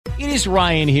It is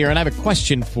Ryan here, and I have a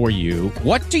question for you.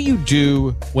 What do you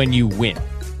do when you win?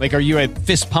 Like, are you a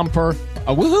fist pumper,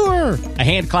 a woohooer, a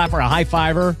hand clapper, a high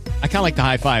fiver? I kind of like the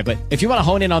high five, but if you want to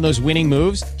hone in on those winning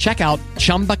moves, check out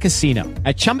Chumba Casino.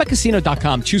 At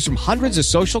ChumbaCasino.com, choose from hundreds of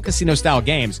social casino-style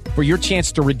games for your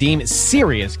chance to redeem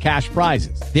serious cash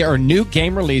prizes. There are new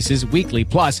game releases weekly,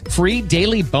 plus free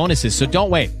daily bonuses. So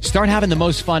don't wait. Start having the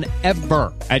most fun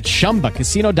ever at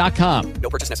ChumbaCasino.com.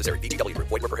 No purchase necessary. VGW Group.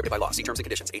 Void where prohibited by law. See terms and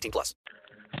conditions. 18 plus.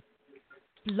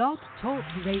 Blog Talk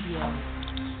Radio.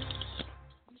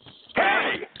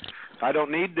 Hey! I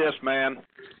don't need this, man.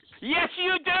 Yes,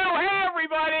 you do. Hey,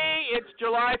 everybody. It's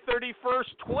July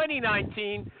 31st,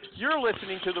 2019. You're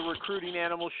listening to the Recruiting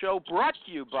Animal Show, brought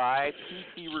to you by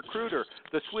PC Recruiter,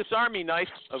 the Swiss Army knife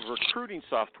of recruiting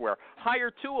software.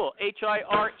 Hire Tool,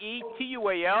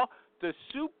 HIRETUAL, the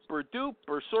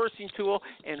super-duper sourcing tool,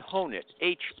 and Hone It,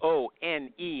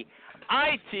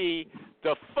 HONEIT,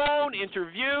 the phone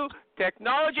interview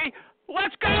technology.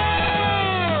 Let's go!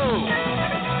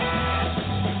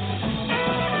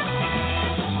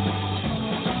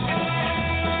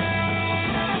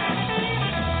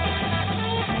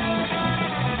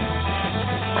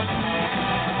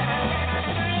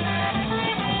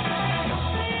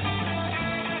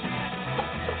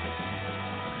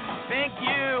 Thank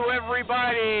you,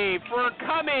 everybody, for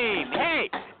coming. Hey,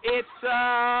 it's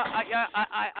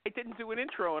I didn't do an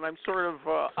intro, and I'm sort of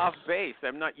off base.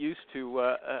 I'm not used to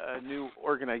a new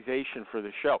organization for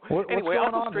the show. Anyway,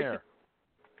 I'll go go straight here?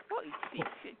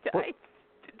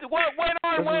 What went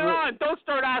on? Don't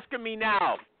start asking me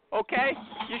now, okay?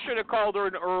 You should have called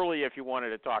her early if you wanted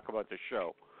to talk about the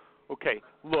show. Okay,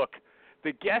 look,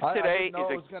 the guest today I didn't know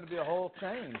it was going to be a whole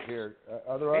change here.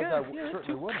 Otherwise, I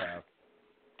certainly would have.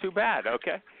 Too bad.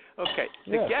 Okay.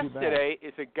 The guest today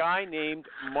is a guy named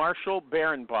Marshall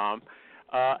Berenbaum,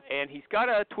 and he's got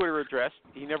a Twitter address.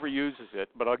 He never uses it,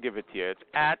 but I'll give it to you. It's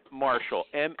at Marshall,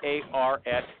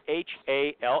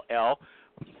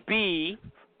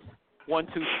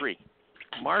 MarshallB123.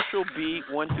 Marshall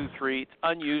B123. It's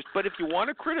unused, but if you want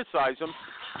to criticize him,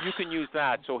 you can use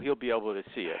that, so he'll be able to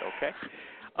see it. Okay.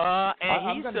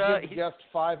 I'm going to give the guest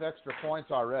 5 extra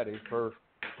points already for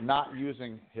not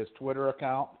using his Twitter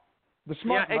account. The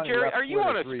smart money Jerry, left are you Twitter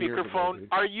on a 3 years speakerphone? ago,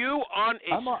 Are you on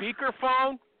a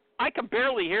speakerphone? I can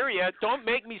barely hear you. Don't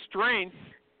make me strain.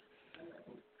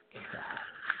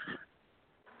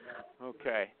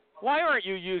 Okay. Why aren't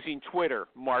you using Twitter,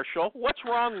 Marshall? What's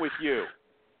wrong with you?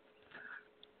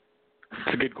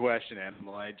 It's a good question,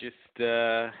 Animal. I just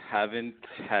haven't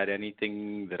had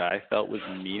anything that I felt was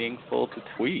meaningful to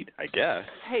tweet, I guess.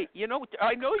 Hey,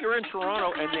 I know you're in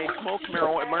Toronto and they smoke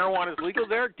marijuana. Marijuana is legal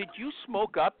there. Did you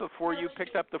smoke up before you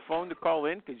picked up the phone to call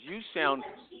in? Because you sound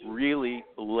really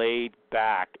laid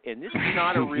back, and this is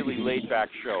not a really laid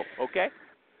back show, okay?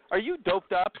 Are you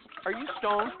doped up? Are you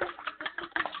stoned?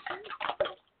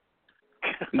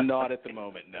 Not at the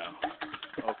moment, no.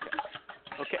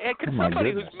 Okay, and can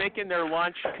somebody who's making their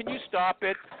lunch, can you stop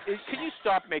it? Can you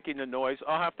stop making the noise?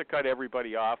 I'll have to cut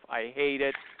everybody off. I hate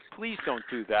it. Please don't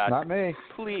do that. Not me.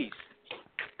 Please.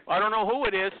 I don't know who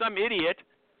it is, some idiot.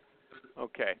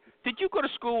 Okay. Did you go to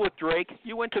school with Drake?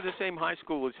 You went to the same high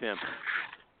school as him.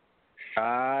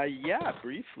 Yeah,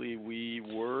 briefly. We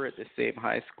were at the same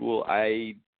high school.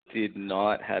 I did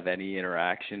not have any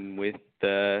interaction with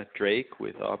Drake,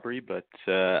 with Aubrey, but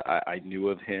I knew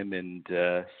of him and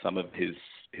some of his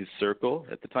circle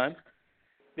at the time.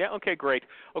 Yeah, okay, great.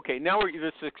 Okay, now we're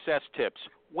the success tips.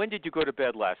 When did you go to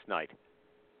bed last night?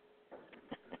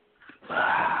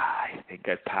 I think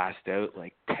I passed out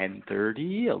like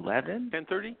 10:30, 11.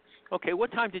 10:30? Okay,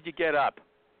 what time did you get up?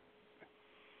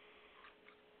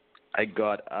 I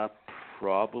got up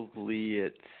probably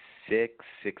at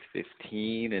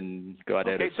 6:15, and got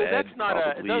out of bed that's not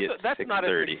probably at 6:30. That's not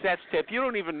a success tip. You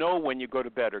don't even know when you go to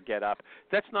bed or get up.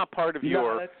 That's not part of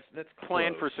your that's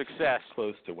plan for success. That's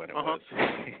close to when it was.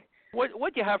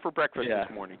 What'd you have for breakfast this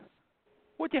morning?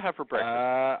 What'd you have for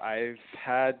breakfast? I've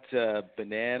had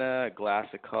banana, a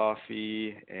glass of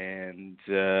coffee, and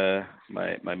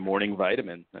my morning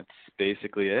vitamin. That's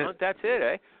basically it. Oh, that's it,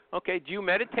 eh? Okay. Do you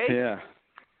meditate? Yeah.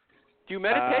 Do you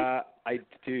meditate? I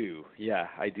do. Yeah,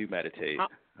 I do meditate.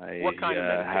 What kind of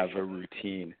meditation? have a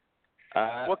routine.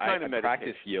 What kind of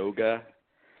meditation?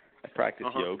 I practice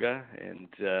yoga. Yoga, and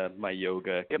my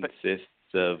yoga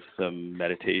consists of some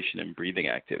meditation and breathing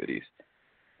activities.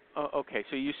 Okay,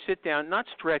 so you sit down, not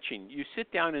stretching. You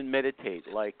sit down and meditate,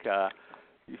 like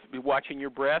watching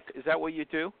your breath. Is that what you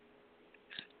do?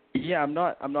 Yeah, I'm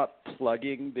not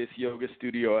plugging this yoga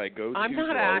studio I go to. I'm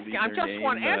not asking. I just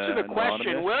want to answer the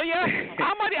question, will you?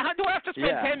 How do I have to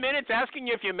spend 10 minutes asking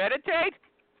you if you meditate?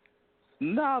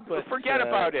 No, but forget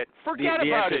about it. Forget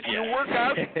about it. Do you work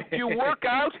out? Do you work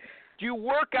out? Do you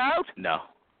work out? No.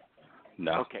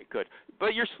 Okay, good.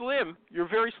 But you're slim. You're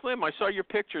very slim. I saw your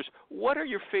pictures. What are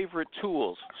your favorite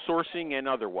tools, sourcing and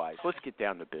otherwise? Let's get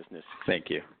down to business. Thank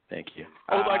you.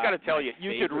 Oh, I got to tell you,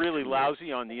 you did really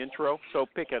lousy on the intro, so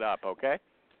pick it up, okay?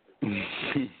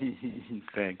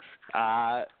 Thanks.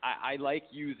 I like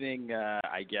using,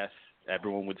 I guess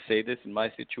everyone would say this in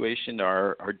my situation,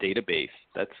 our database.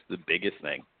 That's the biggest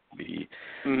thing. The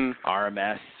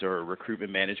RMS or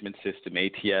recruitment management system,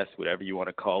 ATS, whatever you want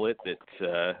to call it,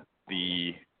 that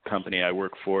the company I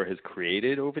work for has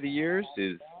created over the years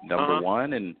is number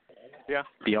one. And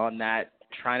beyond that,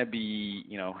 trying to be,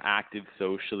 active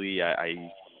socially.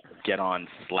 I get on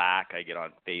Slack, I get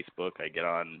on Facebook, I get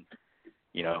on,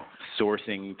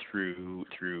 sourcing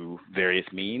through various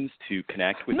means to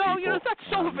connect with people. No, that's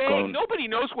so vague. Nobody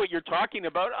knows what you're talking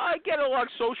about. I get along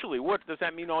socially. What does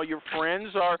that mean? All your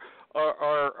friends are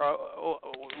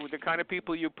the kind of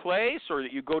people you place, or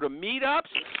that you go to meetups?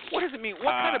 What does it mean?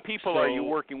 What kind of people are you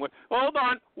working with? Hold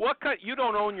on. You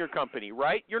don't own your company,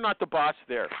 right? You're not the boss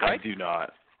there, right? I do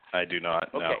not.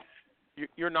 Okay. No.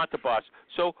 You're not the boss.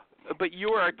 So, but you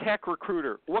are a tech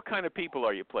recruiter. What kind of people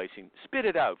are you placing? Spit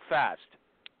it out fast.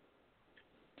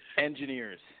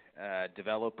 Engineers,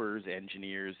 developers,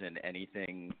 engineers, and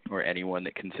anything or anyone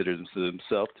that considers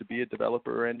themselves to be a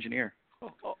developer or engineer.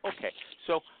 Oh, okay.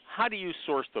 So how do you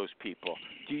source those people?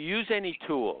 Do you use any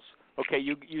tools? Okay,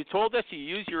 you told us you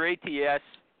use your ATS,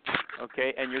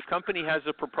 okay, and your company has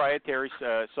a proprietary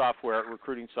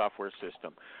recruiting software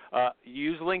system.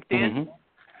 You use LinkedIn? Mm-hmm.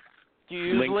 Do you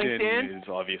use LinkedIn? LinkedIn is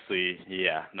obviously,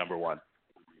 number one.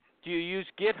 Do you use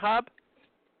GitHub?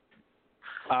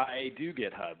 I do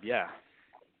GitHub, yeah.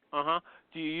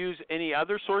 Do you use any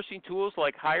other sourcing tools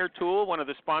like HireTool, one of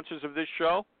the sponsors of this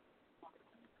show?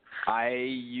 I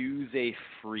use a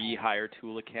free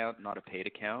HireTool account, not a paid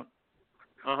account.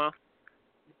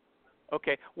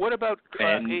 Okay. What about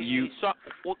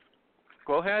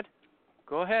go ahead.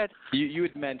 Go ahead. You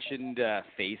had mentioned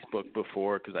Facebook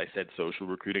before because I said social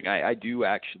recruiting. I do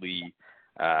actually.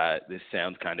 This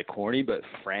sounds kind of corny, but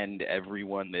friend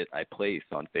everyone that I place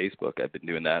on Facebook. I've been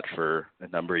doing that for a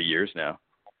number of years now.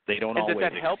 They don't always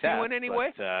accept. Does that help you in any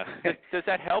way? Does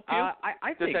that help you?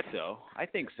 I think so. I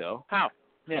think so. How?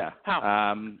 Yeah.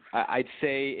 How? I'd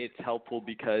say it's helpful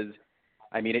because,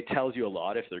 it tells you a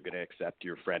lot if they're going to accept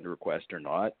your friend request or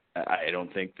not. I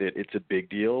don't think that it's a big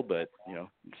deal, but,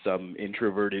 some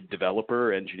introverted developer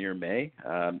or engineer may.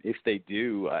 If they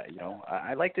do,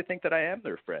 I like to think that I am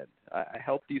their friend. I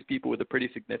help these people with a pretty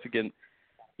significant,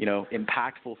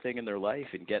 impactful thing in their life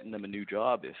and getting them a new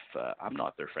job. If I'm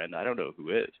not their friend, I don't know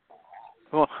who is.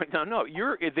 Well, no,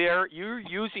 you're there. You're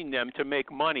using them to make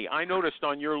money. I noticed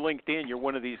on your LinkedIn, you're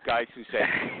one of these guys who say,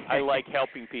 I like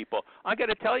helping people. I got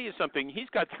to tell you something. He's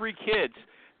got 3 kids.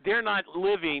 They're not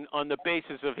living on the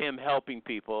basis of him helping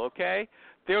people, okay?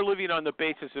 They're living on the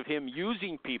basis of him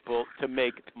using people to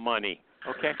make money,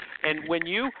 okay? And when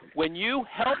you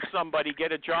help somebody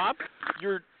get a job,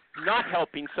 you're not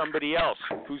helping somebody else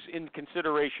who's in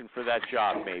consideration for that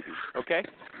job, maybe. Okay?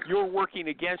 You're working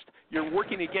against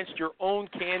your own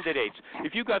candidates.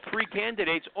 If you got 3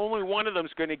 candidates, only one of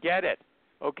them's going to get it.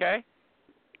 Okay?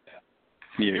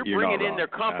 You're bringing in their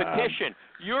competition.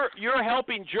 You're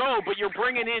helping Joe, but you're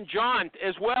bringing in John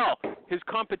as well, his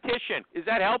competition. Is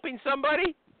that helping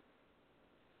somebody?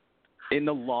 In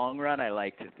the long run, I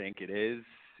like to think it is.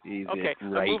 Okay,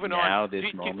 right moving now, on. this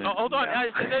moment. Hold on,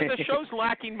 Yeah. the show's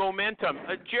lacking momentum.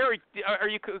 Jerry,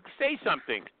 say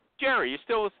something? Jerry, you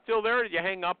still there? Or did you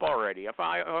hang up already? If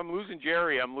I'm losing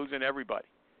Jerry, I'm losing everybody.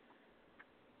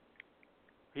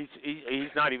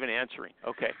 He's not even answering.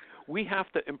 Okay, we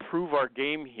have to improve our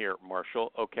game here,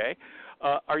 Marshall. Okay,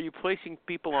 are you placing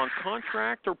people on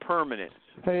contract or permanent?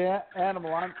 Hey,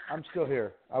 Animal, I'm still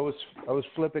here. I was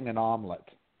flipping an omelet.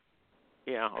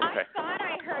 Yeah. Okay. I thought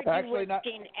I heard you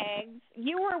whisking eggs.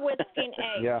 You were whisking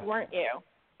eggs, weren't you?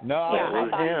 No, I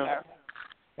thought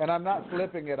so. And I'm not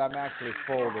flipping it. I'm actually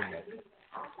folding it.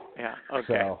 Yeah.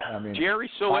 Okay. So, Jerry's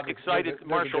so excited,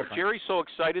 Marshall. Jerry's so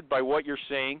excited by what you're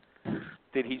saying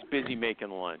that he's busy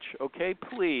making lunch. Okay,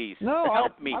 please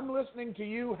help me. I'm listening to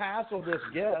you hassle this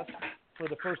guest for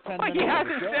the first 10 minutes. He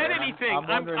hasn't said anything.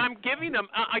 I'm giving him.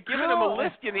 I given him a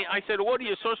list. And I said, "What are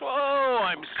you social?" Oh,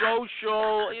 I'm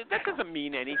social. That doesn't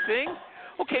mean anything.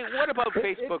 Okay, what about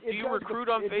Facebook? Do you recruit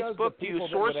on Facebook? Do you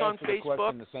source on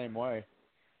Facebook? The same way.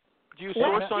 Do you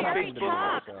source on Jerry Facebook?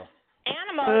 Talk.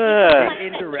 Animal.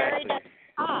 Indirectly.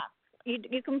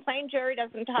 You complain Jerry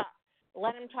doesn't talk.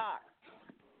 Let him talk.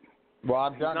 Well,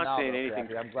 I'm done not now. Saying anything.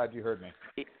 Kathy. I'm glad you heard me.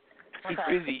 He's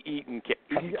busy eating.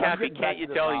 Kathy, can't you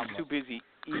tell he's too busy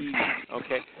eating?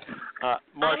 Okay.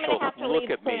 Marshall, look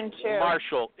at me.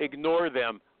 Marshall, ignore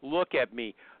them. Look at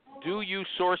me. Do you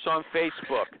source on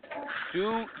Facebook?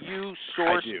 Do you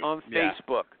source on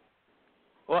Facebook?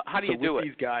 Well, how do you do it?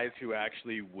 These guys who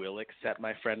actually will accept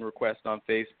my friend request on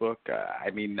Facebook,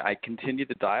 I continue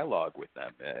the dialogue with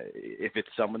them. If it's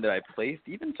someone that I placed,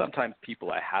 even sometimes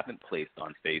people I haven't placed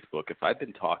on Facebook, if I've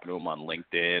been talking to them on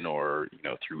LinkedIn or,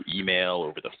 through email,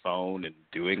 over the phone, and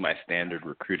doing my standard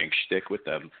recruiting shtick with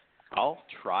them, I'll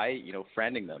try,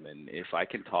 friending them. And if I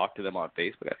can talk to them on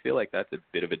Facebook, I feel like that's a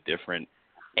bit of a different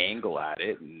angle at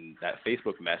it, and that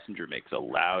Facebook Messenger makes a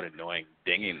loud, annoying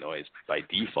dinging noise by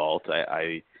default.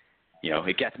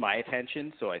 It gets my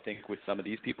attention. So I think with some of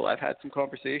these people, I've had some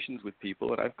conversations with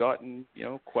people, and I've gotten,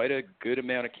 quite a good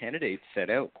amount of candidates sent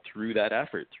out through that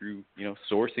effort, through,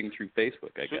 sourcing through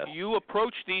Facebook, I guess. So you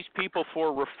approach these people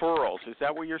for referrals. Is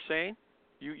that what you're saying?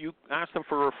 You ask them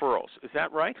for referrals. Is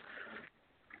that right?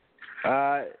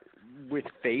 With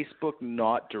Facebook,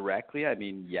 not directly.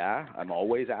 I'm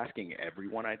always asking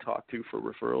everyone I talk to for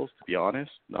referrals, to be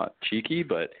honest. Not cheeky,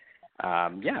 but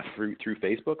through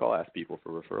Facebook, I'll ask people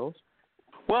for referrals.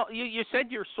 Well, you said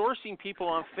you're sourcing people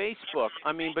on Facebook.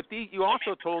 But you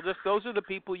also told us those are the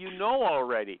people you know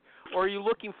already. Or are you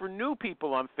looking for new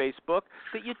people on Facebook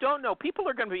that you don't know? People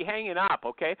are going to be hanging up,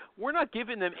 okay? We're not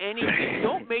giving them anything.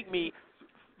 Don't make me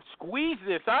squeeze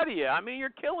this out of you. You're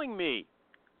killing me.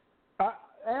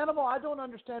 Animal, I don't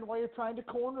understand why you're trying to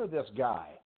corner this guy.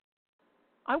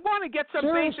 I want to get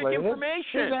some basic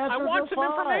information. I want some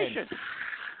information.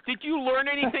 Did you learn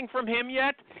anything from him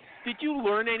yet? Did you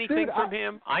learn anything from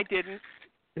him? I didn't.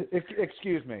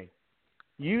 Excuse me.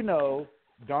 You know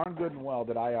darn good and well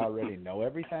that I already know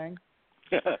everything.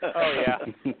 Oh, yeah.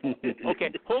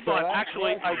 Okay, hold on.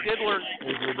 Actually, I did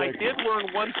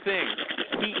learn one thing.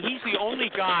 He's the only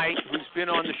guy who's been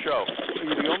on the show.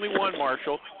 You're the only one,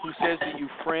 Marshall, who says that you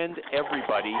friend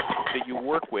everybody that you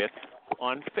work with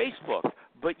on Facebook.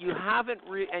 But you haven't,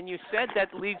 and you said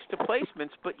that leads to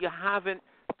placements, but you haven't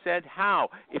said how.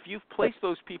 If you've placed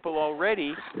those people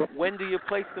already, when do you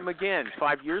place them again?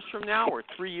 5 years from now or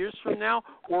 3 years from now?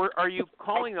 Or are you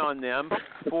calling on them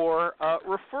for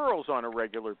referrals on a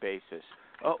regular basis?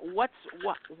 How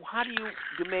do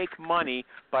you make money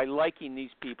by liking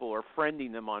these people or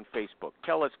friending them on Facebook?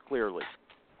 Tell us clearly.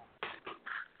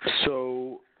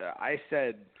 So I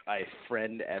said I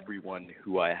friend everyone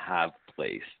who I have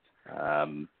placed.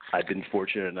 I've been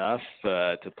fortunate enough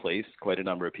to place quite a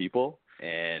number of people.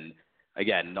 And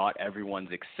again, not everyone's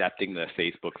accepting the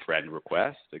Facebook friend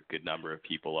request. A good number of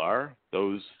people are.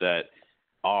 Those that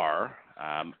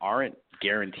aren't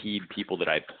guaranteed people that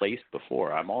I've placed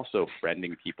before. I'm also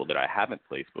friending people that I haven't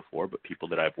placed before, but people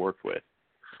that I've worked with.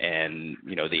 And,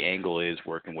 the angle is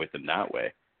working with them that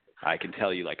way. I can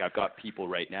tell you, I've got people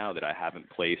right now that I haven't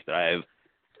placed that I have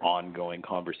ongoing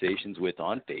conversations with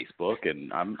on Facebook,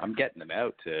 and I'm getting them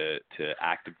out to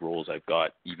active roles I've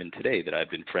got even today that I've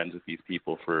been friends with these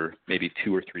people for maybe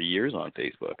 2 or 3 years on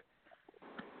Facebook.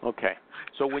 Okay.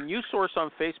 So when you source on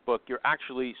Facebook, you're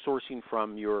actually sourcing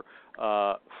from your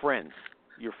friends,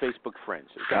 your Facebook friends.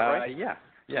 Is that right? Yeah.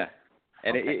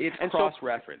 And okay. It's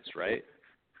cross-referenced, right?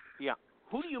 Yeah.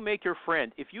 Who do you make your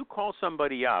friend? If you call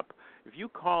somebody up, if you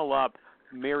call up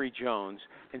Mary Jones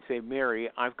and say, Mary,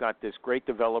 I've got this great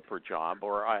developer job,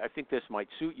 or I think this might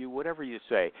suit you, whatever you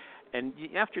say, and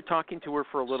after talking to her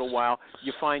for a little while,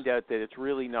 you find out that it's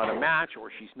really not a match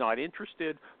or she's not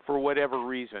interested for whatever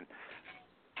reason.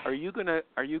 Are you gonna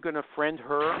friend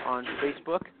her on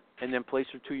Facebook and then place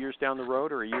her 2 years down the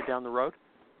road or a year down the road?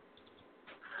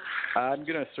 I'm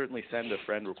gonna certainly send a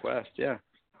friend request. Yeah.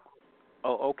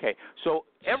 Oh, okay. So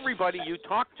everybody you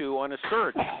talk to on a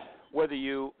search, whether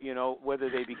whether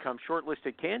they become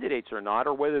shortlisted candidates or not,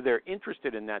 or whether they're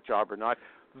interested in that job or not,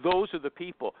 those are the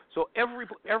people. So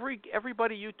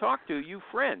everybody you talk to, you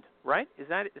friend, right? Is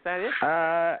that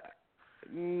it?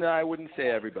 No, I wouldn't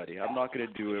say everybody. I'm not going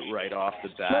to do it right off the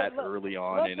bat early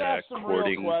on in a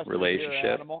courting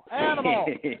relationship.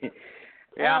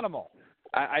 Yeah. Animal.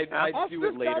 I do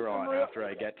it later on after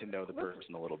I get to know the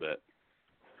person a little bit.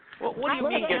 Well, what do you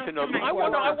mean get to know them? I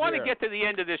want to get to the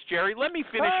end of this, Jerry. Let me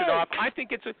finish it off. I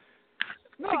think it's a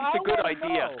good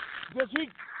idea. Does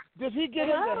he get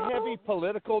into heavy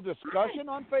political discussion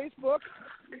on Facebook?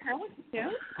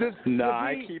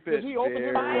 I keep it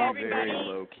very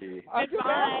low key. I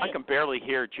can barely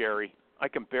hear Jerry. I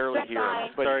can barely hear him.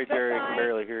 Sorry, Jerry, I can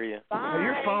barely hear you.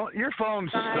 Your phone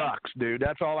sucks, dude.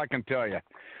 That's all I can tell you.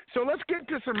 So let's get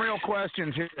to some real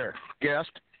questions here,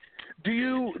 guest. Do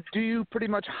you pretty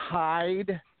much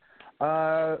hide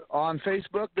on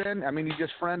Facebook then? I mean, you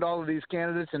just friend all of these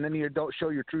candidates and then you don't show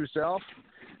your true self?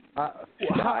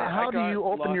 How do you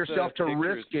open yourself to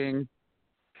risking,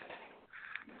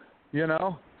 you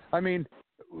know? I mean,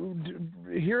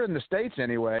 here in the States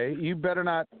anyway, you better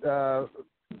not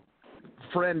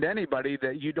friend anybody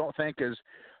that you don't think is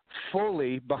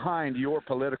fully behind your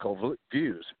political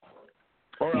views,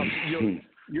 or else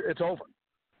it's over.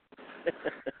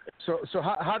 So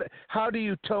how do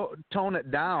you tone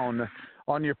it down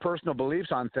on your personal beliefs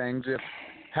on things if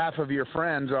half of your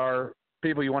friends are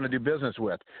people you want to do business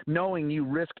with, knowing you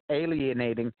risk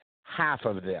alienating half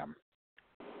of them?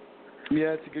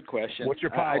 Yeah, it's a good question. What's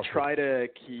your policy? I try to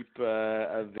keep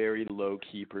a very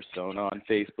low-key persona on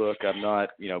Facebook. I'm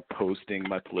not, posting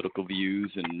my political views,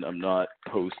 and I'm not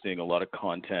posting a lot of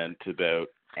content about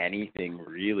anything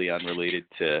really unrelated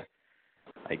to,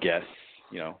 I guess,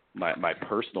 my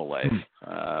personal life.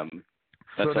 That's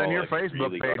so then all your I've Facebook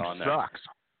really page got on there. sucks.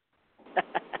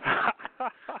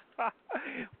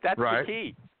 That's right. the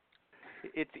key.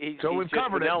 So we've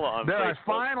covered it. There, Facebook. I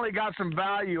finally got some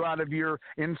value out of your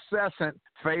incessant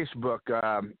Facebook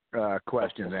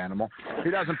questions, Animal. He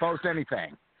doesn't post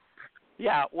anything.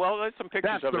 Yeah, well, there's some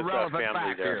pictures of his family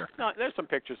fact there. here. No, there's some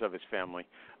pictures of his family.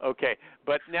 Okay,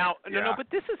 but now, no, but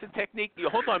this is a technique.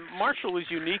 Hold on, Marshall is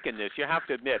unique in this. You have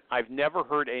to admit, I've never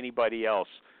heard anybody else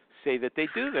say that they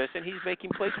do this, and he's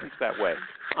making placements that way.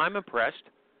 I'm impressed.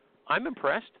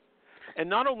 And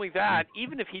not only that,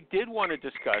 even if he did want to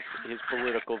discuss his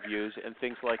political views and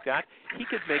things like that, he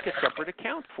could make a separate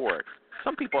account for it.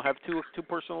 Some people have two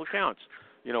personal accounts,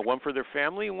 one for their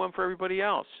family and one for everybody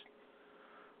else.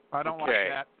 I don't like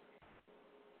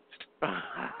that.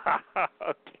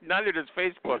 Neither does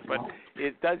Facebook, but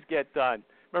it does get done.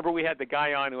 Remember, we had the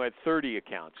guy on who had 30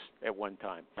 accounts at one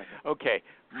time. Okay,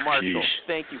 Marshall,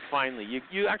 thank you finally.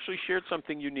 You actually shared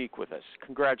something unique with us.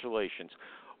 Congratulations.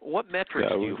 What metrics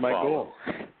do you follow? That was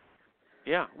my goal.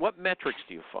 Yeah, what metrics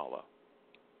do you follow?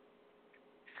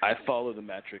 I follow the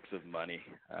metrics of money,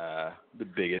 the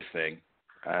biggest thing.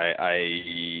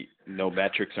 I know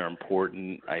metrics are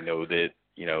important. I know that,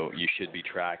 you should be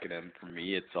tracking them. For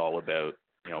me, it's all about,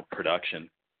 production.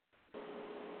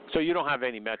 So you don't have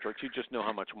any metrics. You just know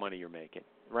how much money you're making,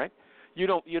 right? You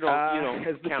don't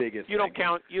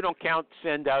count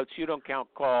send outs, you don't count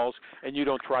calls, and you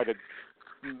don't try to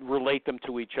relate them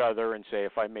to each other and say,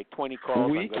 if I make 20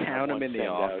 calls, we count them in the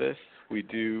office. We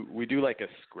do like a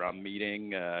scrum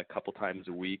meeting a couple times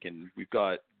a week, and we've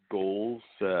got goals.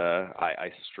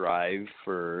 I strive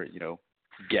for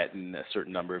getting a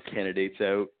certain number of candidates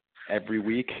out every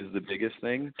week is the biggest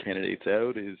thing. Candidates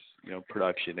out is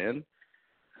production in.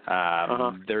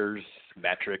 There's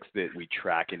metrics that we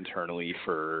track internally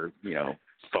for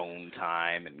phone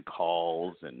time and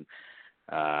calls and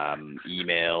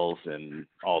emails and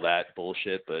all that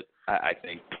bullshit, but I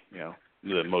think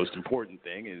the most important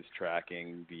thing is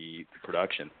tracking the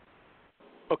production.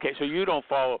 Okay, so you don't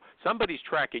follow. Somebody's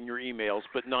tracking your emails,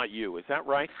 but not you. Is that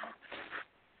right?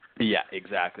 Yeah,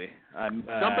 exactly.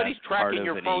 Somebody's tracking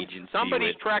your phone.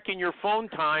 Somebody's with... tracking your phone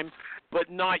time,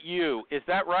 but not you. Is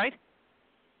that right?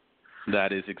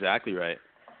 That is exactly right.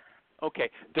 Okay.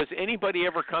 Does anybody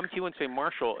ever come to you and say,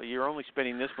 Marshall, you're only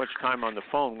spending this much time on the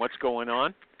phone. What's going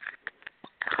on?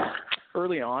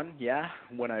 Early on, yeah,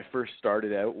 when I first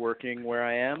started out working where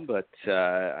I am. But,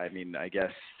 I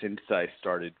guess since I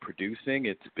started producing,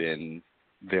 it's been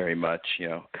very much,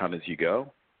 come as you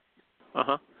go.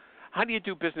 Uh-huh. How do you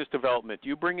do business development? Do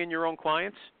you bring in your own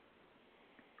clients?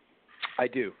 I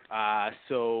do.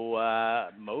 So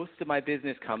most of my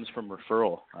business comes from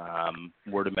referral,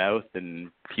 word of mouth,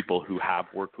 and people who have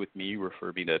worked with me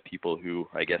refer me to people who,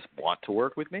 I guess, want to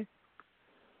work with me.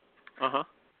 Uh-huh.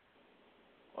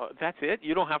 That's it?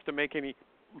 You don't have to make any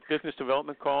business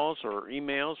development calls or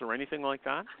emails or anything like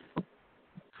that?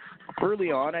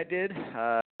 Early on, I did.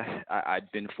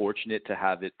 I've been fortunate to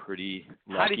have it pretty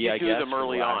lucky, How did you do them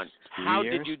early on? How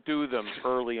did you do them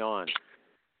early on?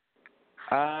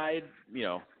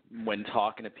 When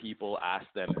talking to people, ask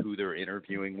them who they're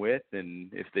interviewing with, and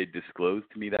if they disclose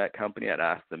to me that company, I'd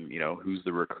ask them, who's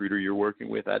the recruiter you're working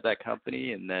with at that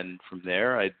company, and then from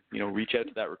there, I'd, reach out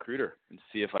to that recruiter and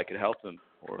see if I could help them.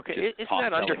 Or okay, isn't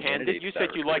that underhanded? You said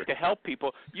you like to help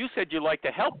people. You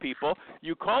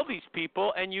You call these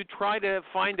people and you try to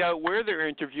find out where they're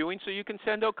interviewing so you can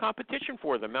send out competition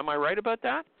for them. Am I right about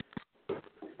that?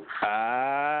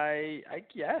 I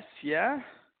guess, yeah.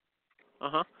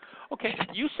 Uh-huh. Okay,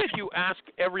 you said you ask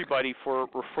everybody for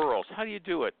referrals. How do you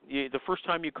do it? The first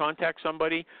time you contact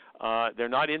somebody, they're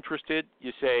not interested,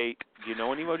 you say, do you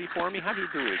know anybody for me? How do you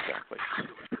do it exactly?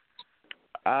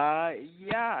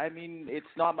 Yeah, I mean, it's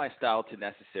not my style to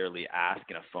necessarily ask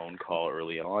in a phone call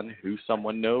early on who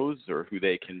someone knows or who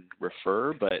they can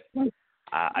refer, but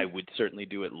I would certainly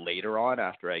do it later on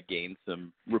after I gain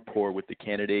some rapport with the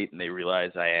candidate and they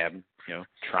realize I am,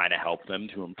 trying to help them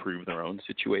to improve their own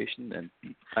situation. And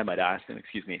I might ask them,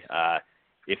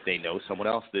 if they know someone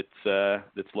else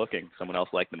that's looking, someone else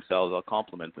like themselves. I'll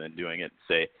compliment them in doing it and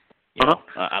say,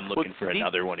 I'm looking for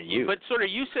another one of you. But sort of,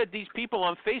 you said these people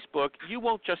on Facebook, you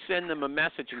won't just send them a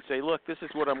message and say, look, this is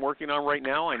what I'm working on right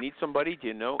now. I need somebody. Do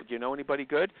you know anybody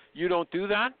good? You don't do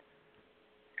that?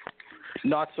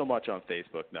 Not so much on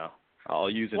Facebook, no. I'll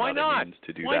use another means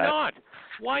to do Why that.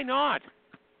 Why not?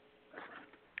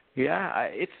 Yeah,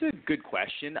 it's a good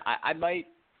question. I might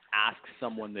ask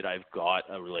someone that I've got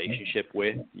a relationship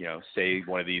with, say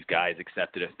one of these guys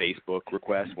accepted a Facebook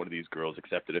request, one of these girls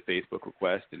accepted a Facebook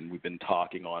request, and we've been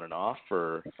talking on and off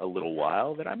for a little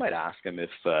while, then I might ask them if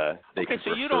they can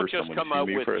so refer you don't just someone come to out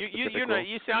me with for a specific role.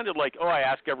 You sounded like, I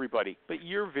ask everybody, but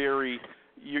you're very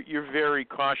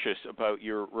cautious about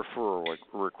your referral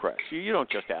requests. You don't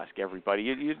just ask everybody.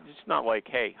 It's not like,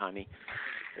 hey, honey,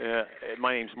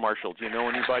 my name's Marshall. Do you know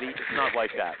anybody? It's not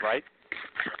like that, right?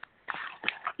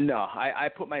 No, I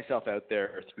put myself out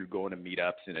there through going to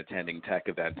meetups and attending tech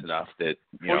events enough that,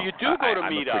 you do go to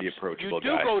I'm meetups. a pretty approachable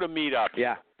guy. You do go to meetups.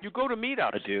 Yeah. You go to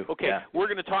meetups. I do. Okay, yeah. We're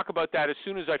going to talk about that as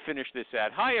soon as I finish this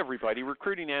ad. Hi, everybody.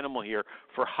 Recruiting Animal here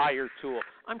for Hire Tool.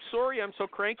 I'm sorry I'm so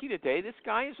cranky today. This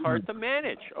guy is hard to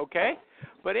manage, okay?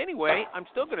 But anyway, I'm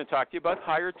still going to talk to you about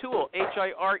Hire Tool,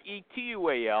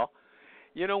 Hiretual.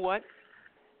 You know what?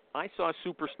 I saw a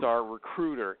superstar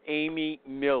recruiter, Amy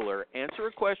Miller, answer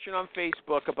a question on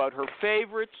Facebook about her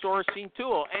favorite sourcing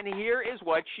tool, and here is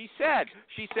what she said.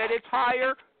 She said it's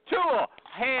Hire Tool,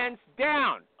 hands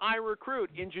down. I recruit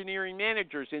engineering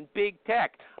managers in big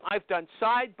tech. I've done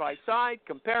side-by-side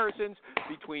comparisons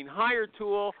between Hire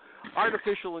Tool,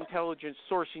 artificial intelligence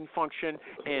sourcing function,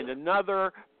 and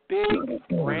another big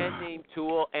brand-name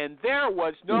tool, and there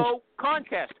was no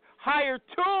contest. Hire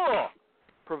Tool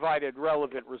provided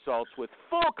relevant results with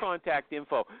full contact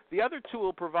info. The other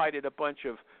tool provided a bunch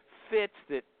of fits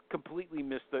that completely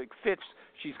missed the fits.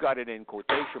 She's got it in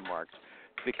quotation marks.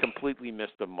 That completely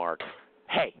missed the mark.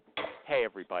 Hey,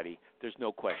 everybody, there's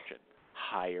no question.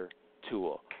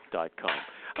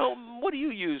 HireTool.com. What do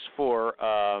you use for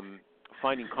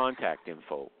finding contact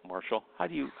info, Marshall? How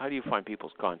do you find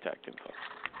people's contact info?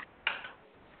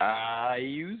 I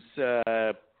use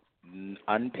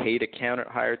unpaid account at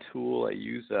Hire Tool. I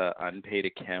use unpaid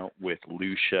account with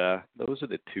Lucia. Those are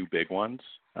the two big ones.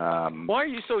 Why are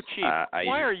you so cheap?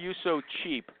 Why are you so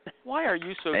cheap? Why are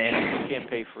you so cheap you can't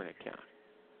pay for an account?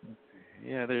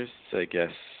 Yeah, there's, I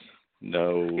guess,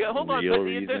 no hold on, real but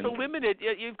reason. there's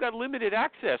you've got limited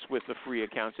access with the free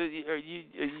accounts. Are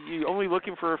you only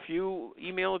looking for a few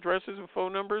email addresses and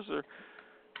phone numbers, or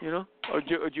or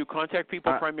do you contact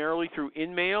people primarily through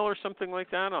InMail or something like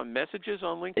that, on messages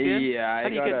on LinkedIn? Yeah, How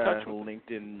do you I get in got touch a with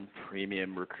LinkedIn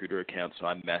Premium Recruiter account, so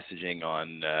I'm messaging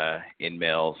on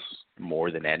InMails more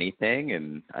than anything,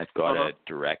 and I've got a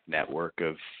direct network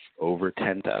of over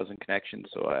 10,000 connections,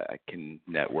 so I can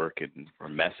network or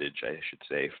message, I should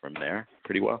say, from there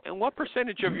pretty well. And what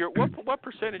percentage of your what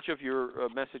percentage of your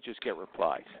messages get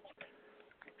replies?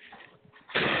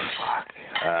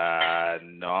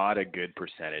 Not a good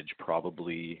percentage.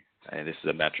 Probably, and this is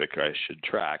a metric I should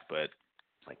track, but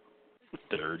like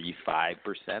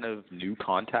 35% of new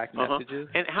contact messages.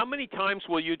 And how many times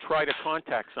will you try to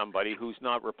contact somebody who's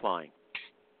not replying?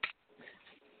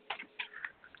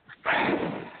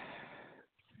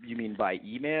 You mean by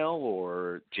email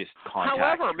or just contact?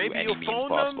 However, maybe any you means phone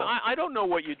possible? them. I don't know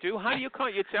what you do. How do you call?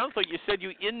 It sounds like you said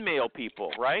you InMail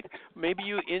people, right? Maybe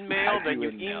you InMail, then you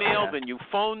email, then you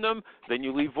phone them, then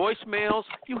you leave voicemails.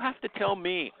 You have to tell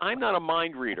me. I'm not a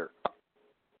mind reader.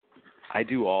 I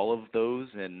do all of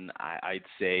those, and I'd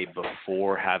say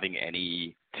before having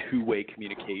any two-way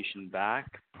communication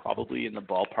back, probably in the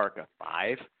ballpark of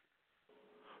 5.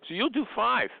 So you'll do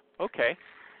 5. Okay.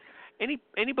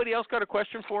 Anybody else got a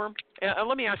question for him?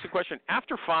 Let me ask you a question.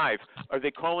 After 5, are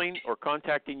they calling or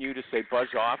contacting you to say buzz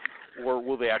off, or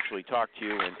will they actually talk to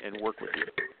you and work with you?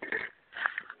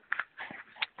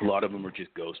 A lot of them are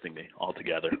just ghosting me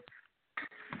altogether.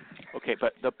 Okay,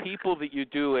 but the people that you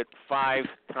do it 5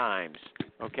 times,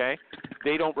 okay,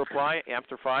 they don't reply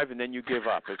after 5 and then you give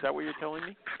up. Is that what you're telling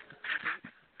me?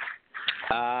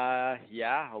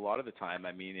 Yeah, a lot of the time.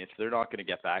 I mean, if they're not going to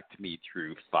get back to me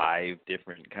through 5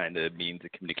 different kind of means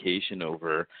of communication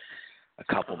over a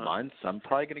couple months, I'm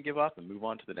probably going to give up and move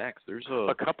on to the next. There's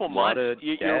a couple lot months. Of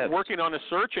you're working on a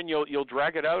search and you'll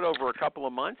drag it out over a couple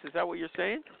of months. Is that what you're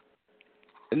saying?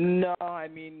 No, I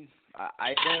mean,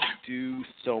 I don't do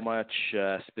so much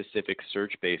specific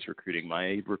search-based recruiting.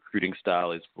 My recruiting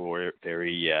style is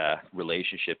very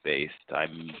relationship-based.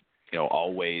 I'm,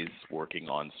 always working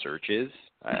on searches.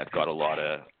 I've got a lot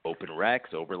of open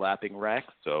recs, overlapping recs,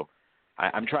 so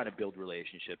I'm trying to build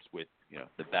relationships with,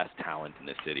 the best talent in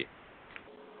the city.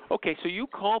 Okay, so you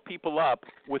call people up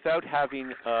without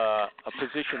having a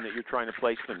position that you're trying to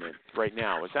place them in right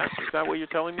now. Is that what you're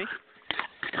telling me?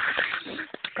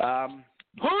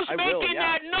 Who's making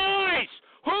that noise?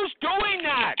 Who's doing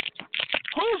that?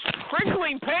 Who's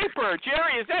crinkling paper?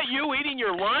 Jerry, is that you eating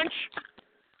your lunch?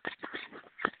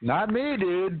 Not me,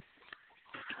 dude.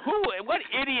 What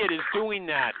idiot is doing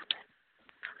that?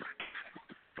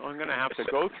 I'm going to have to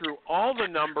go through all the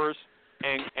numbers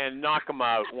and knock them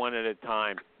out one at a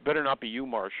time. Better not be you,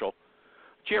 Marshall.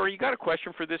 Jerry, you got a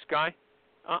question for this guy?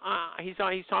 He's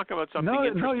talking about something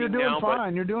interesting now. No, you're doing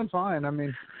fine. You're doing fine. I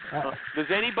mean, does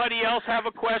anybody else have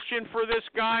a question for this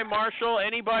guy, Marshall?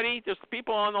 Anybody? Just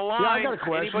people on the line. Yeah, I got a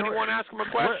question. Anybody want to ask him a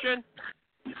question?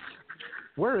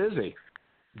 Where is he?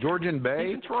 Georgian Bay?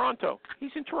 He's in Toronto.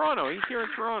 He's in Toronto. He's here in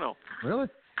Toronto. Really?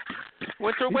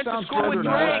 Went to school with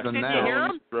Drake. Did you hear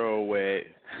him? Throw away.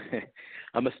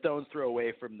 I'm a stone's throw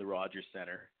away from the Rogers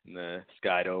Center in the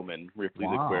Sky Dome and Ripley's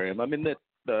Aquarium. I'm in the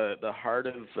heart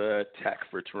of tech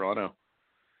for Toronto.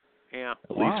 Yeah.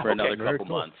 At least for another couple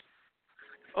months.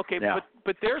 Okay, yeah.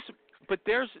 but there's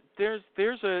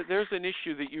an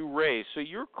issue that you raised. So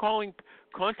you're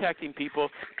contacting people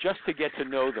just to get to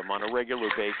know them on a regular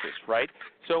basis, right?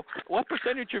 So what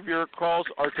percentage of your calls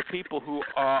are to people who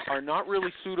are not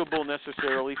really suitable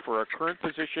necessarily for a current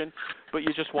position, but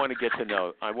you just want to get to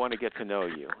know? I want to get to know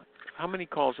you. How many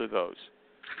calls are those?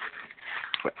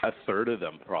 A third of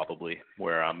them probably,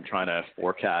 where I'm trying to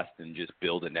forecast and just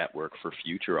build a network for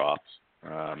future ops.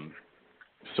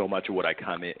 So much of what I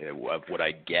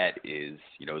get is,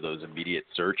 those immediate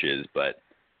searches, but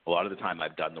a lot of the time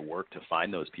I've done the work to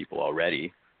find those people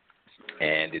already,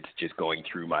 and it's just going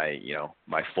through my,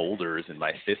 my folders and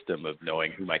my system of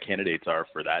knowing who my candidates are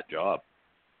for that job.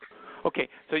 Okay,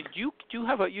 so you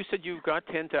said you've got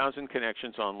 10,000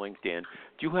 connections on LinkedIn.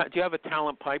 Do you have a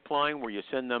talent pipeline where you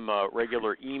send them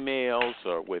regular emails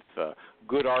or with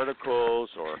good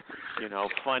articles or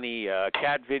funny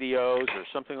cat videos or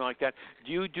something like that?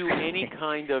 Do you do any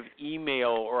kind of email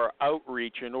or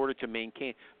outreach in order to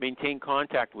maintain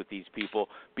contact with these people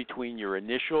between your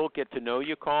initial get to know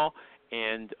you call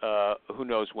and who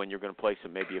knows when you're going to place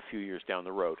them, maybe a few years down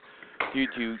the road? Do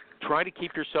you try to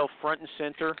keep yourself front and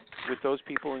center with those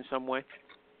people in some way?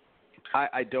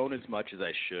 I don't as much as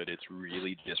I should. It's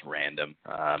really just random.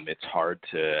 It's hard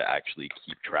to actually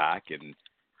keep track and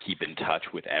keep in touch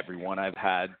with everyone I've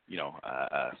had,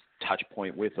 a touch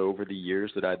point with over the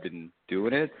years that I've been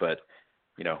doing it. But,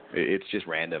 it's just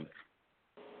random.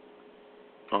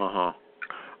 Okay.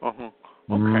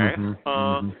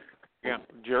 Yeah,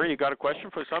 Jerry, you got a question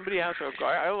for somebody? I have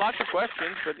lots of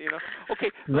questions, but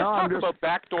okay. Let's talk about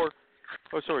backdoor.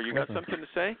 Oh, sorry, you got something to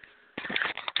say?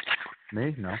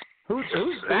 Me? No. Who's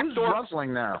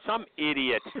rustling now? Some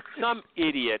idiot. Some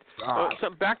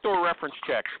backdoor reference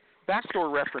checks. Backdoor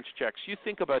reference checks. You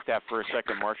think about that for a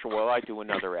second, Marshall, while I do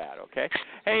another ad. Okay.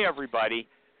 Hey, everybody.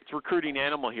 It's Recruiting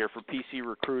Animal here for PC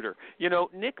Recruiter.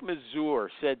 Nick Mazur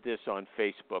said this on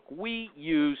Facebook. We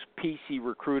use PC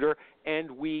Recruiter, and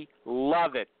we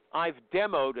love it. I've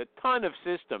demoed a ton of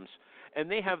systems, and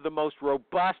they have the most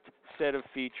robust set of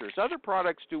features. Other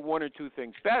products do one or two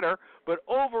things better, but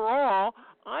overall,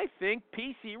 I think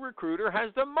PC Recruiter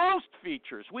has the most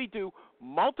features. We do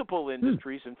multiple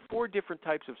industries and 4 different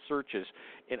types of searches,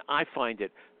 and I find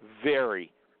it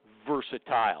very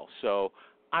versatile. So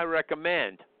I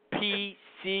recommend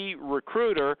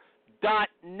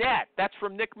PCRecruiter.net. That's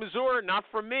from Nick Mazur, not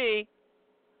from me.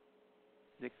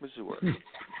 Nick Mazur.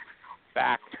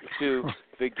 Back to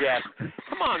the guest.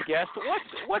 Come on, guest.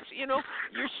 What's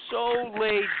you're so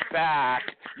laid back.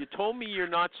 You told me you're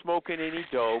not smoking any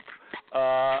dope.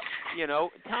 Right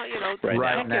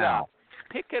now.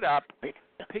 Pick it up.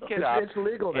 It's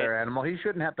legal there, Animal. He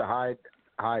shouldn't have to hide it.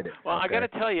 Well, okay. I got to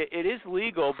tell you, it is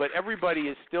legal, but everybody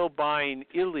is still buying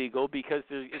illegal because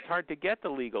it's hard to get the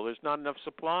legal. There's not enough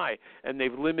supply, and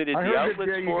they've limited the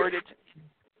outlets for it. It's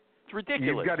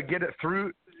ridiculous. You've got to get it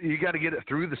through. You got to get it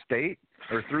through the state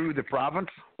or through the province.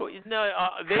 Well, no,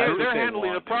 they're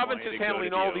handling. The province is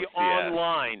handling all the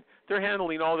online. They're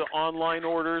handling all the online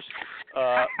orders,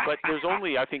 but there's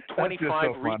only, I think,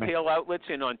 25 retail outlets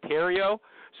in Ontario.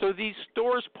 So these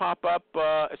stores pop up,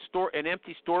 an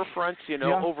empty storefronts,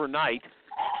 overnight,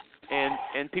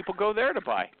 and people go there to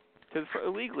buy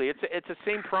illegally. It's the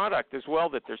same product as well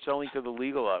that they're selling to the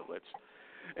legal outlets.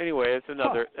 Anyway, it's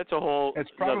another. That's a whole. It's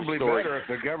probably story. better if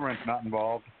the government's not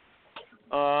involved.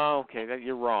 Okay,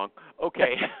 you're wrong.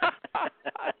 Okay.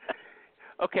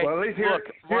 Okay. Well, at least here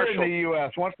in Marshall. the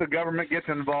U.S., once the government gets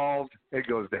involved, it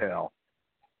goes to hell.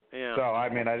 Yeah. So I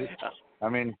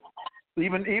mean,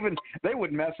 even they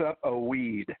would mess up a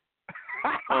weed.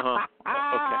 Okay.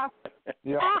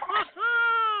 Yeah.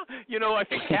 You know, I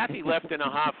think Kathy left in a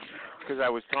huff because I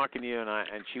was talking to you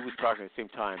and she was talking at the same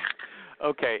time.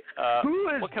 Okay. Who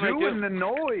is what can doing I do? the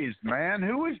noise, man?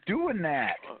 Who is doing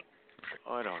that?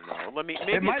 I don't know. Maybe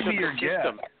it might it's be your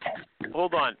system. guess.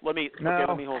 Hold on. Let me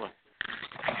hold on.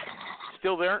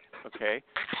 Still there? Okay.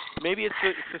 Maybe it's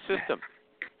the system.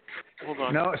 Hold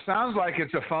on. No, it sounds like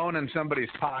it's a phone in somebody's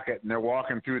pocket, and they're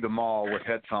walking through the mall with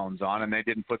headphones on, and they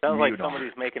didn't put the mute on. Sounds like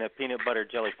somebody's making a peanut butter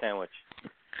jelly sandwich.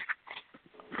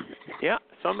 Yeah,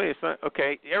 somebody's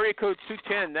okay. Area code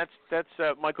 210. That's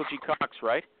Michael G. Cox,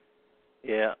 right?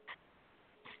 Yeah.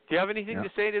 Do you have anything to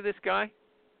say to this guy?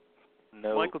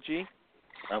 No. Michael G.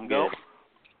 I'm good.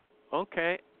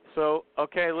 Okay. So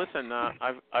listen.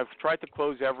 I've tried to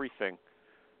close everything.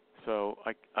 So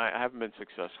I haven't been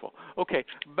successful. Okay,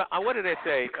 but what did I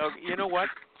say? You know what?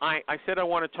 I said I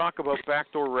want to talk about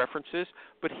backdoor references,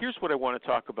 but here's what I want to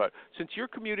talk about. Since you're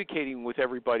communicating with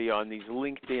everybody on these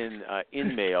LinkedIn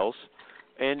in-mails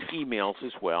and emails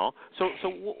as well, so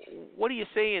what do you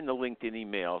say in the LinkedIn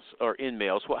emails or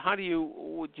in-mails? How do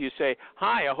you say,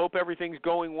 hi, I hope everything's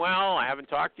going well. I haven't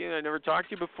talked to you. I never talked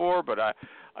to you before, but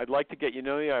I'd like to get you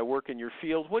know you. I work in your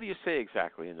field. What do you say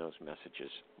exactly in those messages,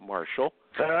 Marshall?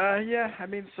 Yeah, I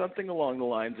mean, something along the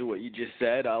lines of what you just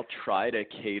said. I'll try to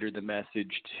cater the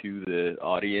message to the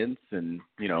audience, and,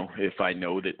 you know, if I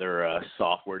know that they're a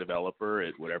software developer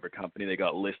at whatever company they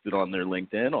got listed on their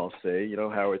LinkedIn, I'll say, you know,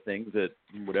 how are things at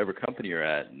whatever company you're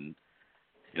at, and,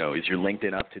 you know, is your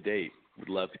LinkedIn up to date? Would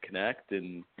love to connect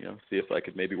and, you know, see if I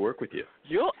could maybe work with you.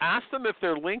 You'll ask them if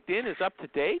their LinkedIn is up to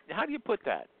date? How do you put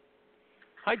that?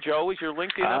 Hi, Joe. Is your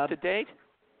LinkedIn up to date?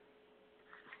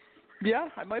 Yeah,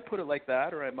 I might put it like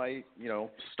that, or I might, you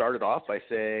know, start it off by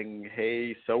saying,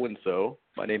 hey, so-and-so,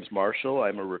 my name's Marshall.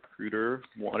 I'm a recruiter,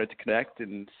 wanted to connect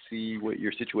and see what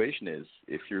your situation is.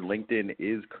 If your LinkedIn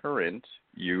is current,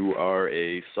 you are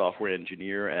a software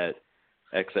engineer at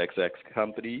XXX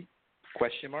company, ?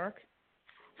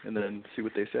 And then see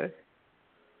what they say.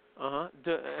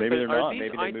 Maybe they're not.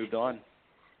 Maybe they moved on.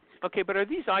 Okay, but are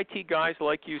these IT guys,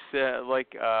 like you said,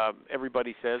 like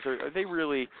everybody says, are they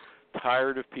really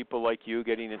tired of people like you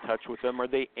getting in touch with them? Are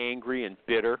they angry and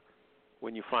bitter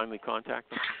when you finally contact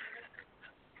them?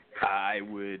 I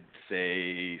would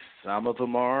say some of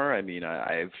them are. I mean,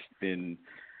 I've seen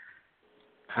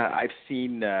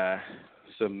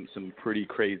some pretty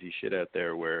crazy shit out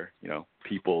there where, you know,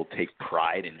 people take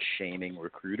pride in shaming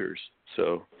recruiters.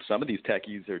 So some of these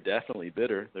techies are definitely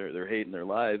bitter. They're hating their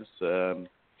lives.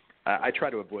 I try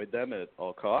to avoid them at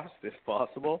all costs if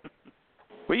possible.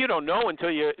 Well, you don't know until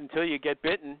you get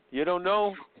bitten. You don't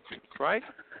know, right?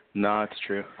 No, it's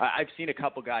true. I've seen a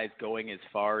couple guys going as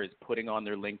far as putting on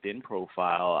their LinkedIn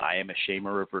profile, I am a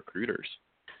shamer of recruiters.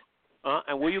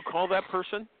 And will you call that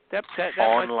person? That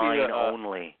online might be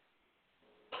only.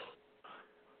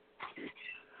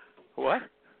 What?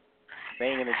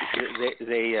 Saying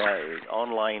they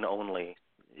online only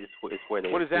is where they.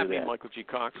 What does that mean, that. Michael G.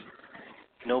 Cox?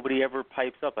 Nobody ever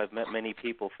pipes up. I've met many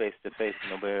people face to face,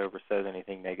 and nobody ever says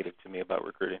anything negative to me about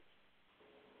recruiting.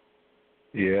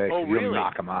 Yeah, oh, you'll really?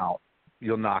 knock them out.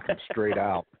 You'll knock them straight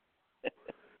out.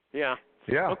 Yeah.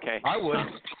 Yeah. Okay. I would.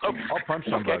 Okay. I'll punch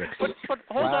somebody. Okay. But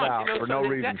hold Flat on. out, You know, for no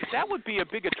reason. That would be a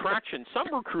big attraction.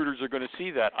 Some recruiters are going to see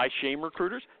that. I shame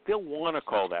recruiters. They'll want to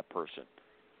call that person.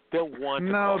 They'll want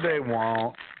to call they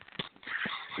won't.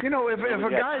 You know, if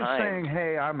a guy's time. saying,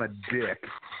 "Hey, I'm a dick,"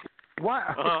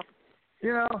 why?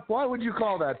 You know, why would you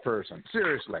call that person?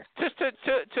 Seriously. Just to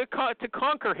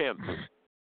conquer him.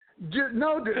 Dude,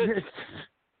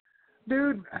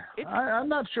 I'm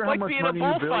not sure how like much being money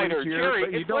a bullfighter, you Jerry.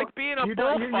 But you it's don't, like being a you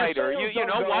don't, bullfighter. You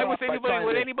know, why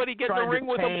would anybody get in the ring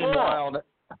with a bull?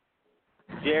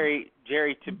 Jerry,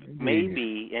 to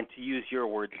maybe, and to use your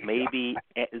words, maybe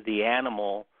the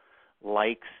animal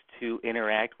likes to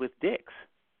interact with dicks.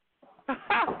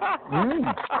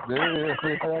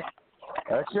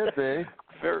 That could be.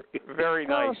 Very, very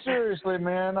nice. No, seriously,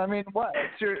 man. I mean, what?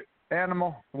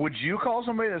 Animal, would you call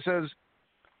somebody that says,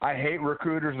 I hate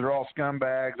recruiters, they're all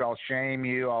scumbags, I'll shame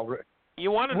you,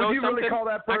 You want to know something? Would you really call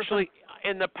that person? Actually,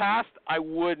 in the past, I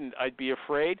wouldn't. I'd be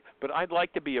afraid, but I'd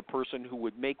like to be a person who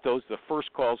would make those the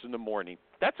first calls in the morning.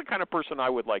 That's the kind of person I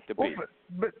would like to be. Well,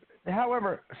 but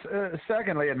however,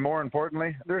 secondly, and more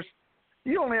importantly,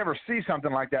 you only ever see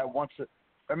something like that once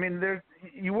I mean,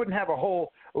 you wouldn't have a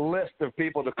whole list of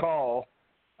people to call.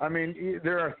 I mean,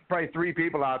 there are probably 3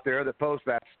 people out there that post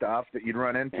that stuff that you'd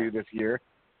run into this year.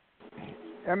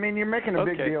 I mean, you're making a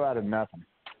big deal out of nothing.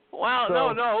 Well,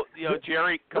 so, no,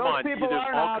 Jerry, come on. Those people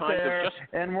aren't out there,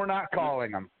 and we're not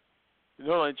calling them.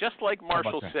 No, and just like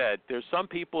Marshall said, there's some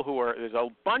people there's a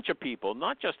bunch of people,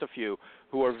 not just a few,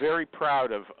 who are very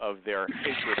proud of their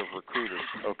hatred of recruiters,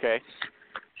 okay?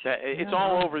 It's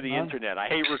all over the internet. I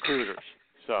hate recruiters.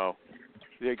 So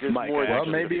there's more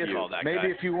than maybe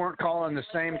if you weren't calling the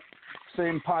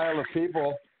same pile of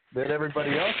people that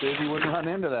everybody else is, you wouldn't run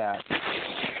into that.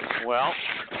 Well,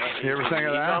 you ever think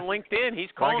of that? He's on LinkedIn. He's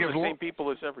calling the same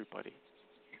people as everybody.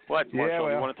 What,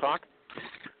 Marshall, you want to talk?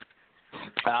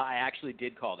 I actually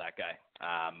did call that guy.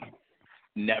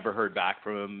 Never heard back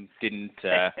from him. Didn't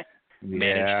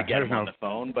manage to get him on the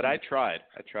phone, but I tried.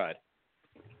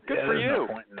 Good for you. No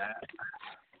point in that.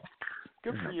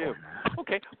 Good for you.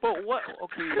 Okay, but what?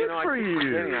 Okay,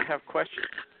 I have questions.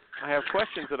 I have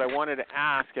questions that I wanted to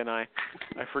ask, and I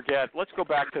forget. Let's go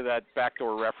back to that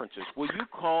backdoor references. Will you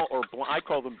call, I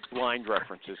call them blind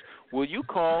references. Will you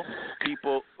call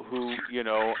people who,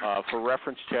 for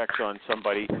reference checks on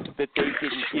somebody that they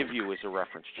didn't give you as a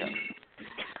reference check?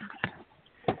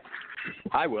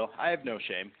 I will. I have no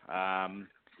shame.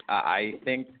 I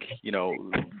think,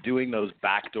 doing those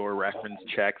backdoor reference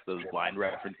checks, those blind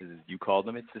references, as you call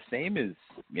them, it's the same as,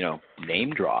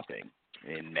 name dropping.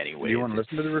 In many ways, you want to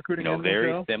listen to the recruiting?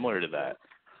 Very similar to that.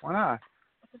 Why not?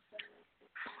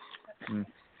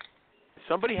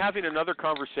 Somebody having another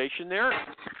conversation there?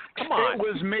 Come on. It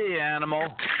was me, Animal.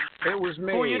 It was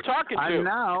me. Who are you talking to? I'm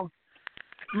now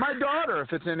my daughter,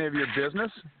 if it's any of your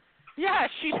business. Yeah,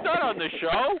 she's not on the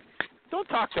show. Don't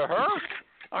talk to her,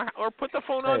 or put the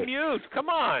phone on mute. Come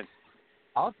on.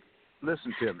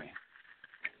 Listen to me.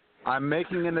 I'm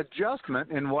making an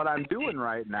adjustment in what I'm doing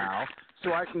right now,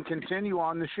 so I can continue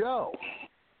on the show.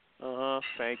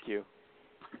 Thank you.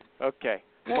 Okay.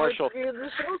 Well, Marshall. The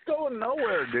show's going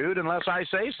nowhere, dude, unless I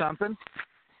say something.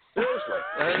 Seriously.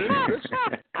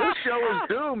 This show is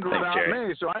doomed without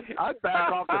me, so I'd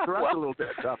back off the thrust a little bit,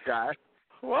 tough guy.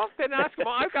 Well, then ask him.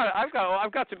 I've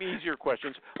got some easier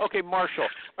questions. Okay, Marshall,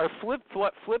 are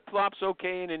flip-flops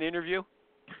okay in an interview?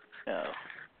 No.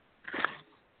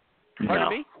 Pardon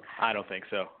me? I don't think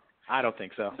so.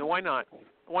 No, why not?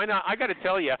 Why not? I got to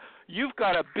tell you, you've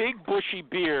got a big bushy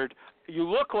beard. You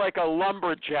look like a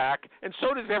lumberjack, and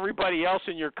so does everybody else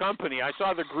in your company. I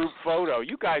saw the group photo.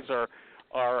 You guys are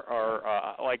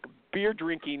like beer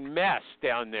drinking mess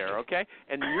down there, okay?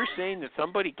 And you're saying that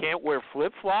somebody can't wear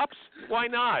flip-flops? Why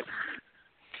not?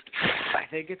 I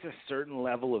think it's a certain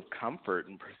level of comfort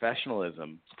and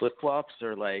professionalism. Flip-flops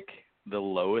are like the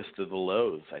lowest of the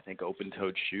lows. I think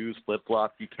open-toed shoes,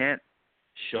 flip-flops, you can't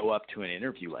show up to an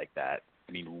interview like that.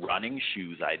 I mean, running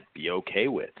shoes I'd be okay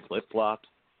with. Flip-flops,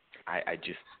 I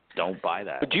just don't buy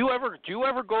that. But do you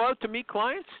ever go out to meet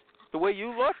clients the way you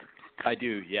look? I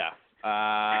do, yeah.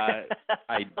 I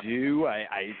do.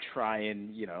 I try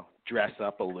and, dress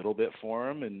up a little bit for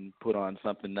them and put on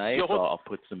something nice. I'll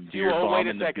put some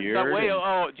Berenbaum in the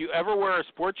beard. Do you ever wear a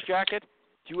sports jacket?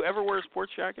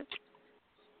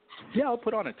 Yeah, I'll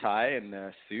put on a tie and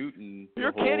a suit and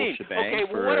You're the whole kidding. shebang. Okay,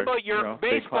 well, what about your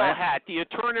baseball hat? Do you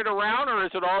turn it around, or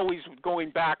is it always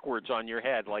going backwards on your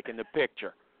head, like in the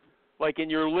picture? Like in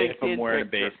your LinkedIn If I'm wearing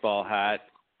picture? a baseball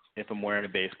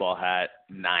hat,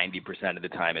 90% of the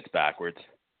time it's backwards.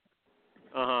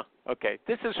 Okay.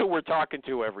 This is who we're talking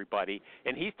to, everybody.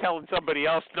 And he's telling somebody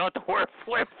else not to wear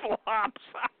flip-flops.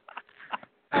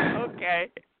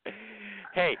 Okay.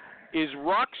 Hey, is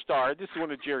rock star, this is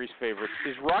one of Jerry's favorites,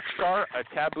 is rock star a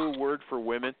taboo word for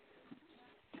women?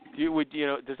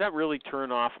 Does that really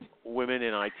turn off women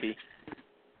in IT?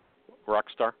 Rock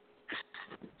star?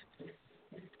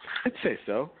 I'd say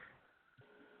so.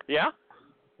 Yeah?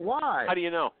 Why? How do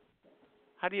you know?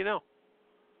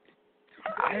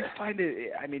 I find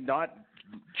it, not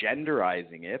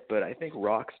genderizing it, but I think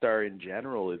rock star in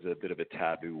general is a bit of a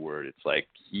taboo word. It's like,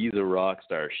 he's a rock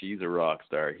star, she's a rock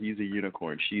star, he's a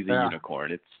unicorn, she's a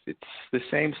unicorn. It's the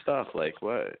same stuff. Like,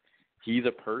 what? He's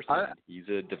a person. He's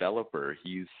a developer.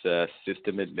 He's a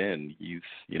system admin. He's,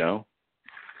 No,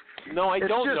 I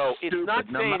don't know. It's not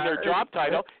saying their job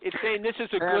title. It's saying this is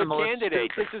a good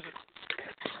candidate.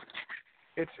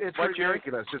 It's what,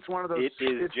 ridiculous. It's one of those. It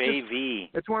is JV.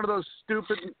 It's one of those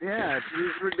stupid. Yeah,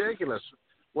 it's ridiculous.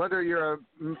 Whether you're a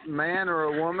man or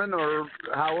a woman or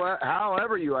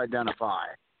however you identify,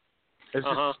 it's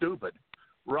just stupid.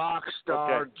 Rock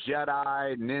star,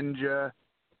 Jedi, ninja.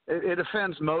 It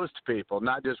offends most people,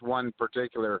 not just one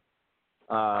particular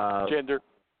gender,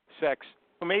 sex.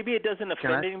 Well, maybe it doesn't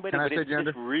offend anybody, but it's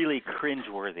just really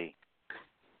cringeworthy.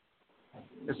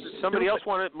 Somebody else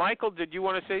wanted. Michael, did you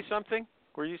want to say something?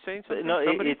 Were you saying something? No,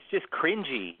 it's just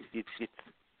cringy. It's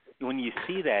when you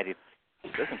see that, it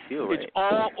doesn't feel right. It's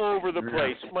all over the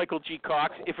place, Michael G.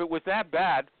 Cox. If it was that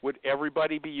bad, would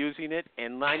everybody be using it?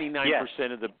 And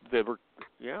 99% of the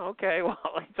yeah, okay, well,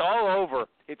 it's all over.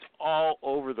 It's all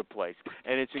over the place,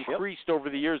 and it's increased over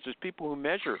the years. There's people who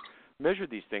measure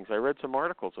these things. I read some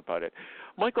articles about it.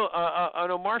 Michael,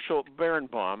 Marshall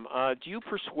Berenbaum, do you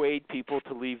persuade people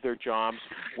to leave their jobs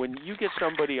when you get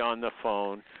somebody on the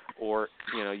phone or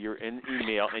you're in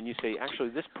email and you say, actually,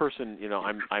 this person,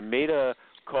 I made a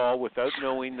call without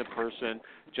knowing the person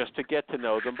just to get to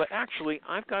know them, but actually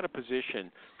I've got a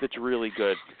position that's really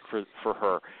good for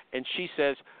her, and she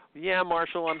says, yeah,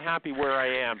 Marshall, I'm happy where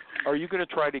I am. Are you going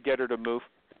to try to get her to move?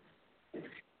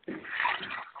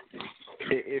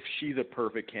 If she's a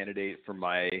perfect candidate for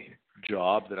my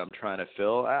job that I'm trying to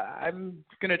fill, I'm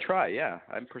going to try, yeah.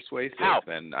 I'm persuasive,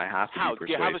 and I have to be persuasive.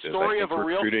 Do you have a story of a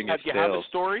real – do you have a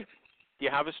story? Do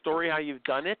you have a story how you've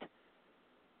done it?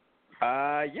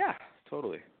 Yeah,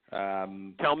 totally.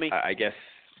 Tell me. I guess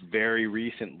very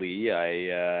recently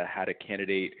I had a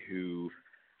candidate who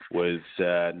was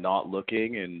not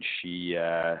looking, and she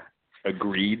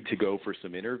agreed to go for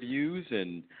some interviews,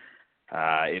 and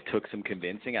it took some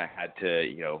convincing. I had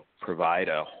to, provide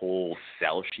a whole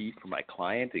sell sheet for my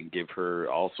client and give her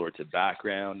all sorts of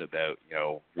background about,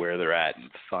 where they're at in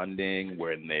funding,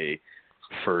 when they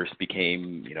first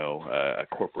became, a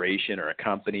corporation or a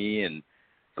company, and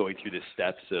going through the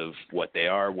steps of what they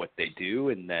are, what they do,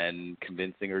 and then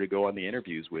convincing her to go on the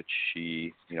interviews, which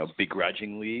she,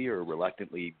 begrudgingly or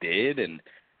reluctantly did. And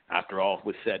after all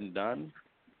was said and done,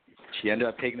 she ended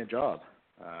up taking the job.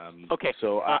 Okay.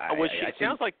 So it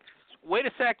sounds like. Wait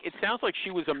a sec. It sounds like she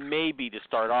was a maybe to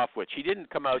start off with. She didn't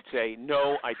come out and say,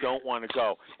 no, I don't want to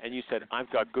go. And you said, I've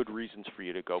got good reasons for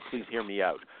you to go. Please hear me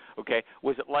out. Okay.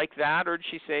 Was it like that, or did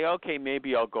she say, okay,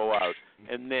 maybe I'll go out?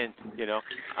 And then,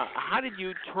 how did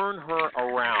you turn her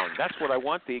around? That's what I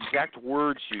want, the exact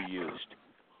words you used.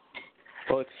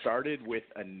 Well, it started with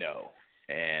a no.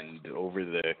 And over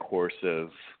the course of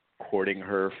courting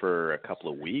her for a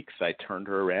couple of weeks, I turned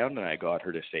her around and I got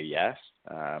her to say yes.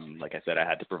 Like I said, I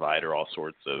had to provide her all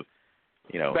sorts of,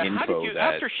 info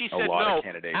that a lot of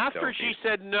candidates don't. After she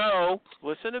said no,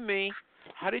 listen to me.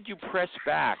 How did you press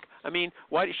back? I mean,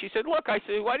 why did she said, look, I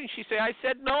said, why didn't she say, I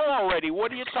said no already?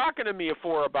 What are you talking to me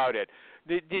for about it?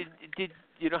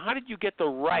 How did you get the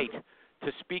right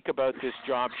to speak about this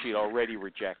job she'd already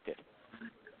rejected?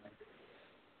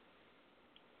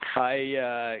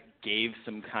 I gave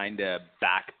some kind of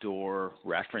backdoor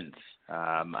reference.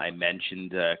 I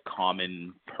mentioned a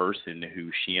common person who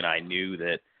she and I knew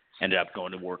that ended up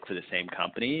going to work for the same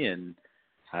company, and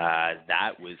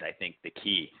that was, I think, the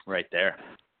key right there.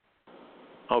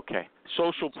 Okay.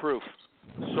 Social proof.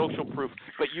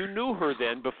 But you knew her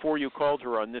then before you called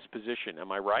her on this position,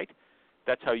 am I right?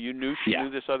 That's how you knew she knew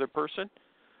this other person?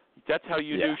 That's how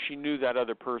you knew she knew that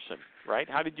other person, right?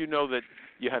 How did you know that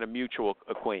you had a mutual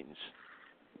acquaintance?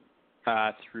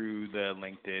 Through the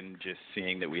LinkedIn, just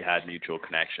seeing that we had mutual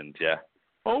connections, yeah.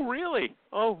 Oh, really?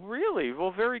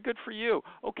 Well, very good for you.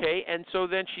 Okay, and so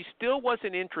then she still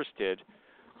wasn't interested,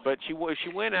 but she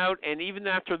went out, and even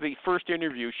after the first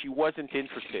interview, she wasn't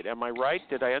interested. Am I right?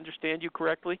 Did I understand you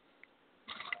correctly?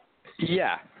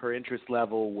 Yeah, her interest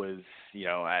level was,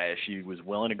 she was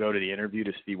willing to go to the interview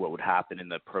to see what would happen in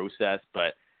the process,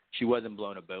 but she wasn't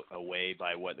blown away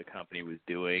by what the company was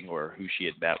doing or who she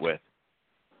had met with.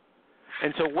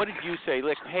 And so what did you say?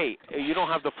 Like, hey, you don't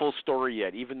have the full story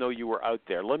yet, even though you were out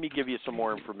there. Let me give you some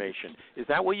more information. Is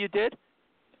that what you did?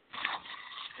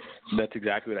 That's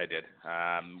exactly what I did.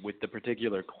 With the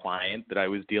particular client that I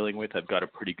was dealing with, I've got a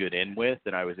pretty good in with,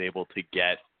 and I was able to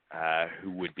get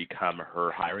who would become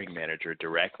her hiring manager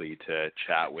directly to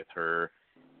chat with her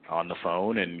on the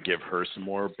phone and give her some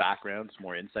more background, some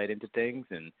more insight into things.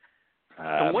 And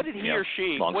what did he or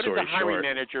she? What did the hiring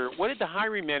manager? What did the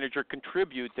hiring manager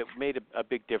contribute that made a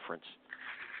big difference?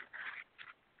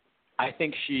 I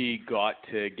think she got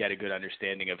to get a good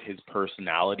understanding of his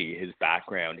personality, his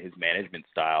background, his management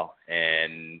style,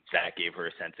 and that gave her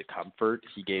a sense of comfort.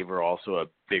 He gave her also a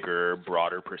bigger,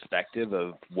 broader perspective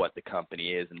of what the company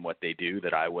is and what they do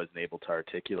that I wasn't able to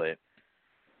articulate.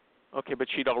 Okay, but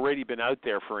she'd already been out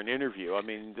there for an interview. I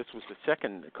mean, this was the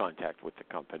second contact with the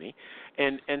company.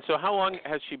 And so how long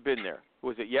has she been there?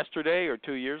 Was it yesterday or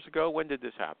 2 years ago? When did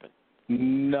this happen?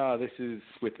 No, this is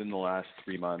within the last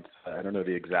 3 months. I don't know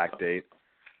the exact date.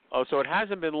 Oh, so it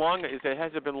hasn't been long.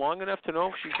 Has it been long enough to know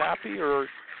if she's happy, or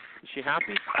Is she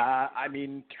happy? I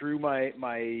mean, through my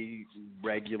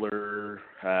regular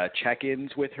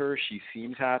check-ins with her, she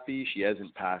seems happy. She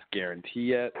hasn't passed guarantee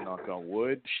yet. Knock on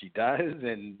wood, she does,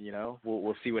 and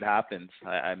we'll see what happens.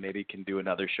 I maybe can do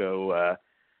another show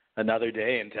another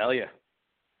day and tell you.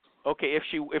 Okay, if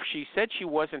she said she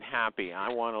wasn't happy, I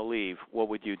want to leave, what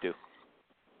would you do?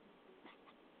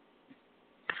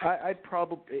 I'd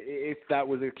probably, if that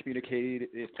was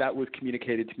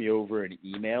communicated to me over an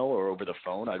email or over the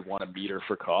phone, I'd want to meet her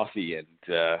for coffee and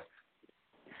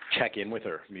check in with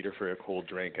her. Meet her for a cold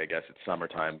drink. I guess it's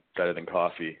summertime, better than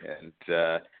coffee, and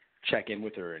check in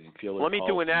with her and feel her. Let me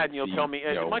do an ad, and you'll tell me.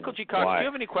 Michael G. Cox, why. do you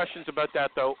have any questions about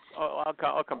that, though?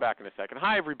 I'll come back in a second.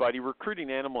 Hi, everybody. Recruiting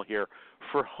Animal here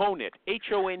for Honeit,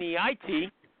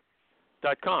 HONEIT.com.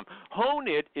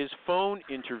 Honeit is phone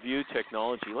interview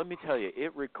technology. Let me tell you,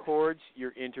 it records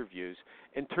your interviews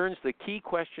and turns the key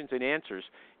questions and answers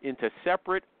into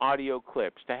separate audio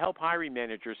clips to help hiring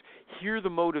managers hear the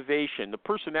motivation, the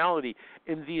personality,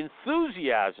 and the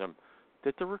enthusiasm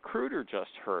that the recruiter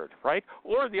just heard, right?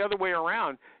 Or the other way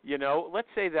around, let's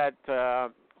say that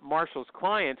Marshall's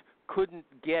client couldn't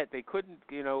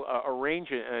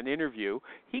arrange an interview.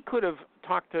 He could have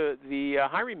talked to the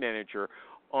hiring manager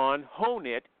on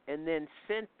Honeit and then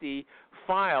sent the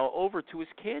file over to his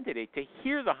candidate to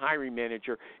hear the hiring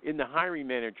manager in the hiring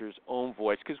manager's own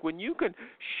voice. Because when you can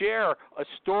share a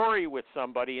story with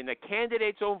somebody in the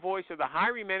candidate's own voice or the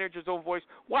hiring manager's own voice,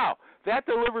 wow, that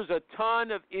delivers a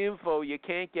ton of info you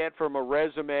can't get from a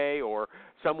resume or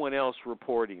someone else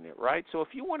reporting it, right? So if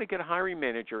you want to get a hiring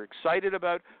manager excited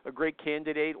about a great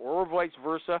candidate or vice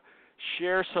versa,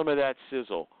 share some of that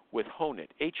sizzle with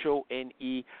Honeit,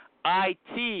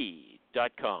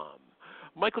 HONEIT.com.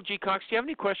 Michael G. Cox, do you have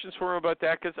any questions for him about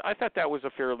that? Because I thought that was a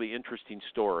fairly interesting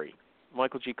story.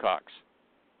 Michael G. Cox.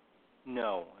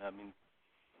 No,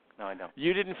 no, I don't.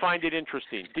 You didn't find it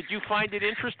interesting. Did you find it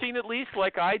interesting at least,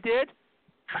 like I did?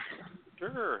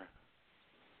 Sure.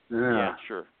 Yeah,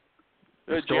 sure.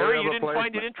 Jerry, you didn't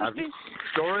find it interesting?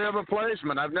 Story of a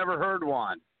placement. I've never heard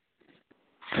one.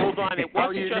 Hold on, it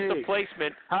wasn't just a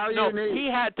placement. He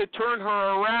had to turn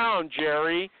her around,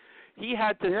 Jerry. He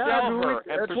had to sell her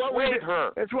and persuade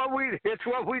her. It's what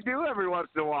we do every once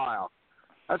in a while.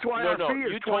 That's why our fee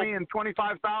is $20,000 and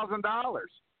 $25,000.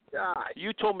 God.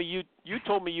 You told me you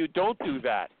don't do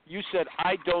that. You said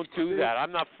I don't do that.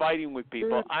 I'm not fighting with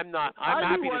people. I'm happy to say no.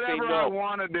 I do whatever I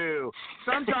want to do.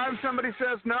 Sometimes somebody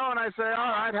says no, and I say,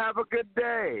 all right, have a good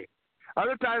day.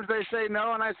 Other times they say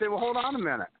no, and I say, well, hold on a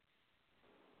minute.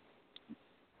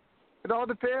 It all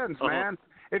depends, man.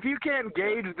 If you can't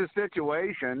gauge the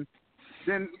situation,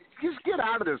 then just get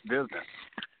out of this business.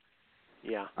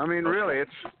 Yeah. I mean, really,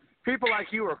 it's people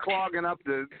like you are clogging up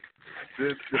the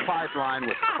pipeline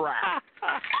with crap.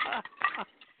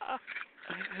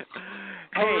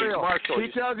 Hey, Marshall.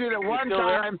 He tells you that one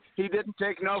time he didn't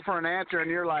take no for an answer,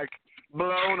 and you're like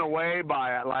blown away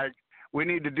by it. Like we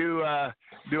need to do a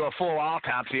full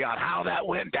autopsy on how that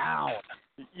went down.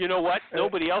 You know what?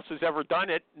 Nobody else has ever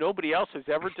done it. Nobody else has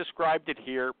ever described it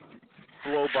here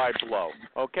blow by blow,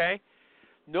 okay?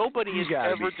 Nobody has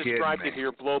ever described it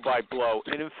here blow by blow.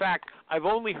 And, in fact, I've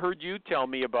only heard you tell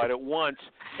me about it once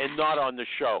and not on the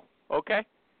show, okay?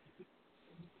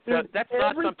 So that's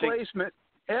not something.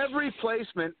 Every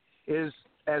placement is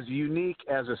as unique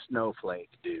as a snowflake,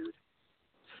 dude.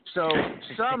 So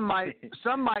some might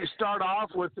start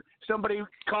off with somebody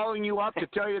calling you up to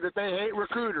tell you that they hate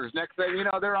recruiters. Next thing you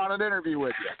know, they're on an interview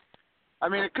with you. I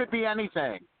mean, it could be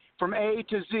anything from A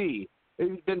to Z.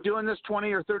 You've been doing this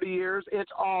 20 or 30 years. It's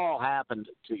all happened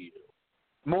to you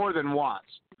more than once.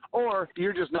 Or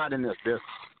you're just not in this business.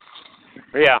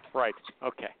 Yeah, right.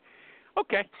 Okay.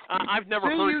 I've never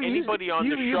heard anybody on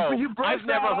the show. I've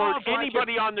never heard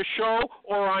anybody on the show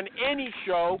or on any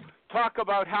show talk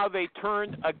about how they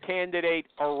turned a candidate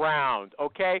around,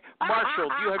 okay? Marshall,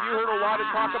 have you heard a lot of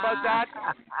talk about that?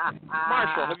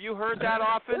 Marshall, have you heard that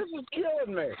often? This is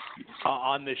killing me.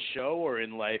 On the show or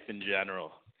in life in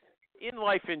general? In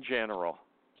life in general.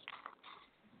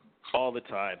 All the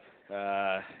time.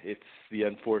 It's the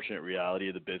unfortunate reality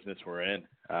of the business we're in.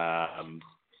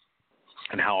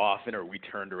 And how often are we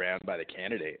turned around by the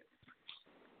candidate?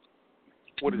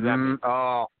 What does that mean?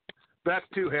 Oh, that's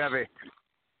too heavy.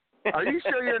 Are you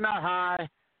sure you're not high?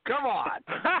 Come on.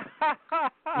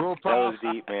 That was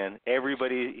deep, man.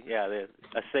 Everybody, a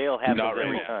sale happens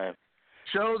every time.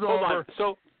 Show's over.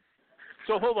 So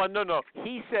hold on. No.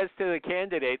 He says to the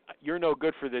candidate, you're no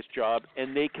good for this job,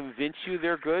 and they convince you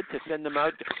they're good to send them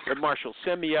out. Marshall,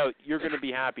 send me out. You're going to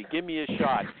be happy. Give me a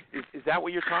shot. Is that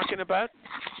what you're talking about?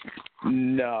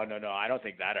 No. I don't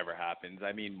think that ever happens.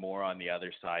 I mean, more on the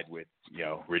other side with,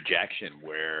 rejection,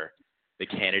 where the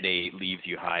candidate leaves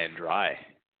you high and dry.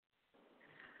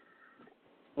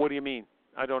 What do you mean?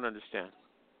 I don't understand.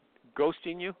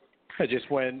 Ghosting you?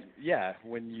 Just when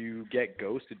you get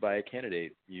ghosted by a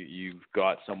candidate, you've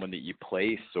got someone that you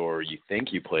place or you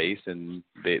think you place, and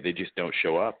they just don't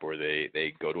show up, or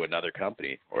they go to another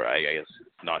company, or I guess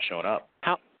not showing up.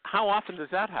 How often does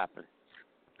that happen?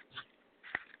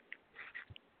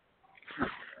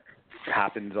 It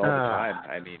happens all the time.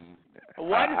 I mean,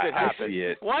 why does it happen? I see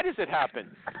it. Why does it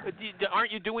happen?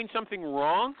 Aren't you doing something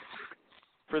wrong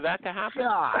for that to happen?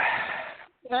 Yeah.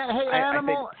 Hey,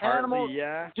 Animal.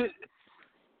 Yeah.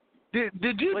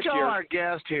 Did you tell our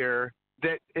guest here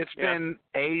that it's been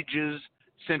ages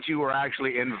since you were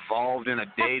actually involved in a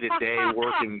day-to-day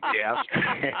working desk?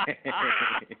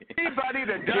 Anybody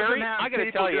that doesn't Jerry, have I got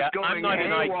to tell you, I'm not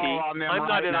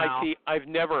in IT.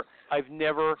 I've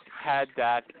never had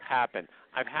that happen.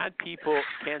 I've had people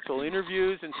cancel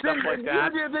interviews and stuff like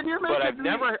that, but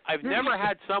I've never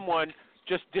had someone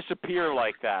just disappear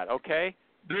like that. Okay.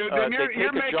 Dude, then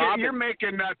you're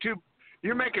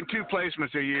making two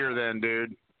placements a year, then,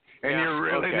 dude, and you're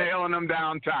really nailing them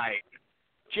down tight.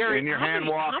 Jerry, and you're hand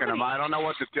walking them. I don't know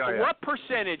what to tell you. What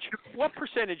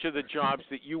percentage of the jobs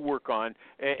that you work on,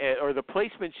 or the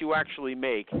placements you actually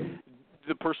make,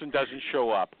 the person doesn't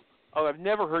show up? Oh, I've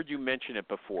never heard you mention it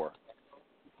before.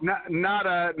 Not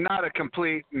a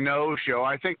complete no-show.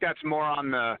 I think that's more on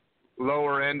the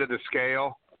lower end of the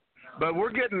scale. But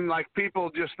we're getting like people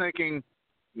just thinking,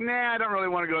 I don't really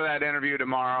want to go to that interview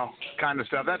tomorrow kind of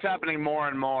stuff. That's happening more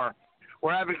and more.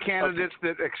 We're having candidates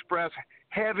that express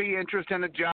heavy interest in a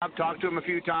job, talk to them a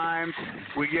few times.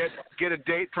 We get a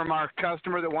date from our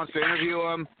customer that wants to interview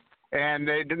them, and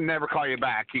they never call you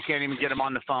back. You can't even get them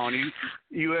on the phone.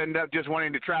 You end up just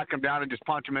wanting to track them down and just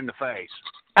punch them in the face.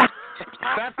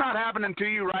 That's not happening to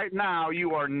you right now.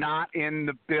 You are not in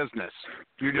the business.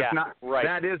 You're just not. Right.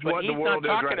 That is what the world is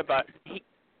right.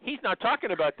 He's not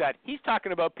talking about that. He's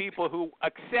talking about people who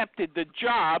accepted the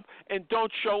job and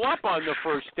don't show up on the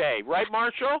first day. Right,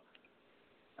 Marshall?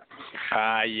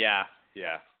 Yeah.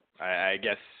 I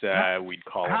guess we'd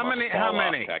call them how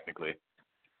many? Technically.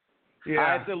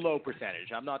 Yeah. It's a low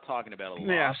percentage. I'm not talking about a lot.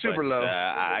 Yeah, super low.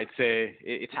 I'd say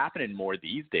it's happening more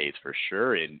these days for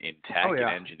sure in tech and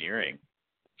engineering.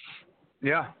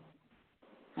 Yeah.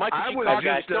 I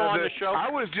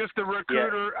was just the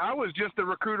recruiter. Yeah. I was just the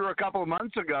recruiter a couple of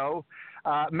months ago,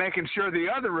 making sure the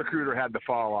other recruiter had to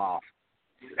fall off.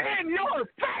 In your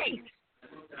face.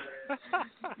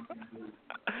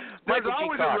 There's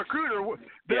always a recruiter.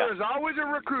 There is always a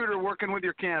recruiter working with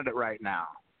your candidate right now.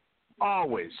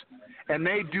 Always. And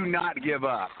they do not give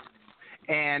up.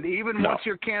 And even once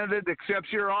your candidate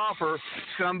accepts your offer,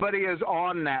 somebody is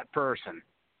on that person.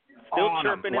 Still on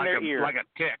chirping them, in their ear. Like a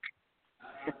tick.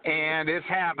 And it's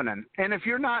happening. And if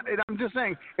you're not, I'm just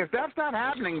saying, if that's not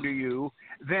happening to you,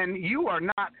 then you are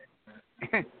not,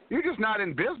 you're just not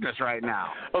in business right now.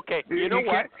 Okay, you know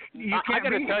what? I got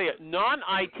to tell you,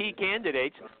 non-IT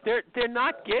candidates, they're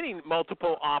not getting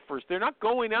multiple offers. They're not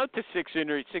going out to six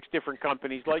different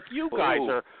companies like you guys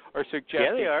are suggesting.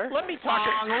 Yeah, they are. Let me talk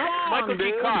to Michael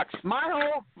G. Cox.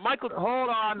 Hold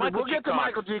on. We'll get to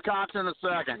Michael G. Cox in a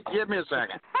second. Give me a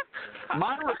second.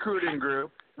 My recruiting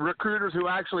group, recruiters who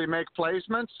actually make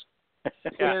placements,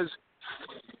 is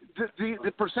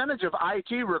the percentage of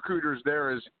IT recruiters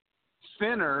there is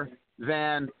thinner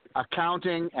than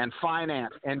accounting and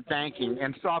finance and banking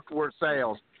and software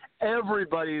sales.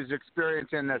 Everybody's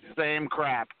experiencing the same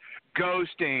crap.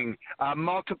 Ghosting,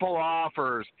 multiple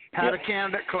offers, had a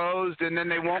candidate closed and then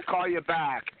they won't call you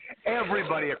back.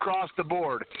 Everybody across the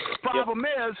board. Problem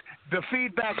is, the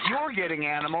feedback you're getting,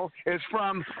 Animal, is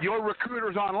from your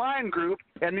recruiters online group,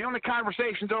 and the only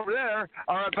conversations over there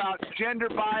are about gender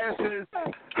biases,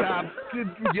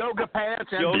 yoga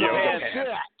pants, and bullshit.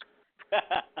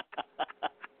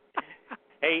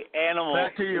 Hey, Animal.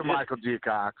 Back to you, Michael G.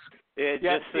 Cox.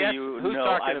 Just so you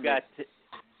know, I've got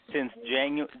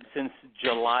since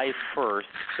July 1st,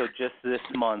 so just this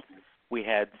month, we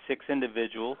had 6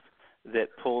 individuals that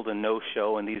pulled a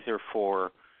no-show, and these are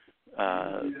for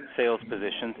sales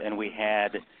positions, and we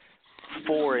had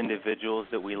 4 individuals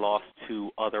that we lost to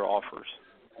other offers.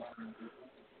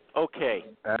 Okay.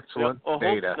 Excellent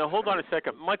data. Now, hold on a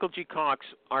second. Michael G. Cox,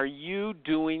 are you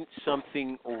doing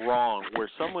something wrong where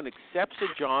someone accepts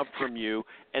a job from you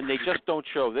and they just don't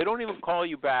show? They don't even call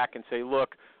you back and say,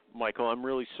 look, Michael, I'm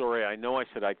really sorry. I know I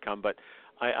said I'd come, but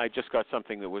I just got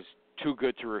something that was too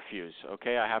good to refuse,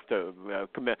 okay? I have to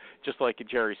commit. Just like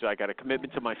Jerry said, I got a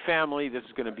commitment to my family. This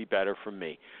is going to be better for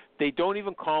me. They don't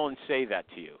even call and say that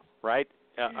to you. right?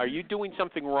 Are you doing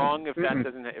something wrong if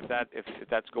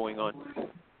that's going on?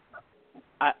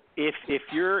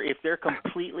 If they're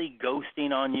completely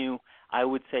ghosting on you, I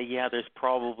would say there's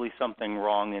probably something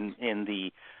wrong in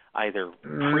the either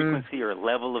frequency or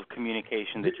level of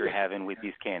communication that you're having with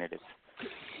these candidates.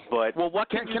 But what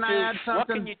can you do? I add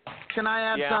something? Can I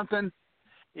add something?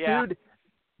 Yeah. Dude,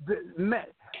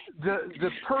 the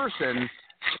person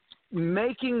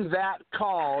making that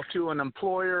call to an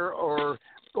employer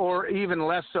or even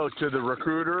less so to the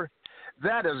recruiter,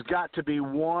 that has got to be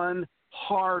one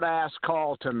hard-ass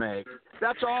call to make.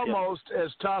 That's almost as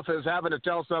tough as having to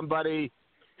tell somebody,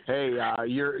 hey,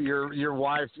 your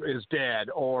wife is dead,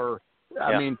 or,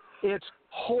 I mean, it's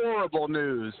horrible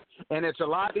news, and it's a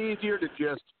lot easier to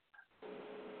just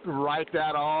write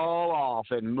that all off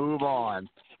and move on.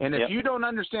 And if you don't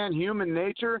understand human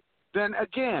nature, then,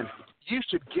 again, you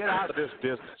should get out of this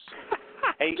business.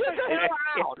 Hey, get the hell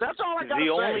out. That's all I got to say.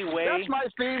 Only way, that's my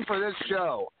theme for this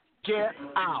show. Get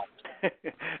out.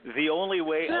 The only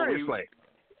way. Seriously.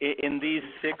 In these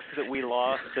 6 that we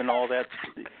lost and all that,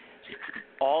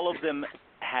 all of them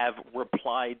have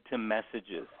replied to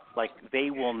messages. Like,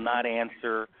 they will not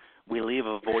answer. We leave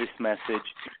a voice message,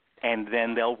 and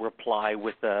then they'll reply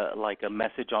with a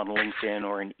message on LinkedIn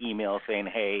or an email saying,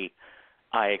 hey,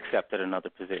 I accepted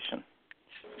another position.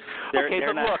 But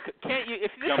look, can't you,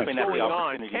 if this is going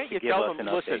on, can't you tell them,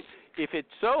 listen, if it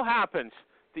so happens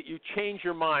that you change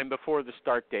your mind before the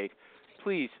start date,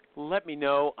 please let me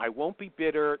know. I won't be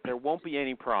bitter. There won't be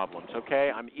any problems,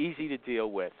 okay? I'm easy to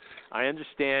deal with. I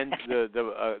understand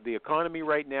the economy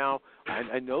right now.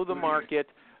 I know the market.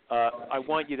 I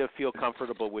want you to feel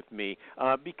comfortable with me.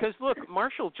 Because, look,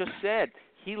 Marshall just said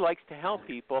he likes to help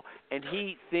people, and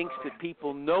he thinks that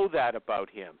people know that about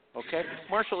him, okay?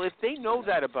 Marshall, if they know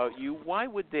that about you, why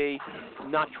would they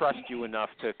not trust you enough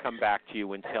to come back to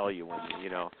you and tell you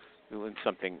when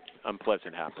something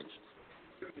unpleasant happens?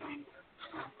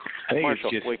 I think Marshall,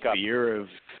 it's just wake up. fear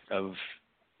of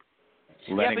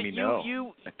letting me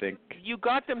know. I think you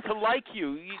got them to like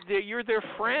you. You're their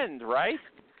friend, right?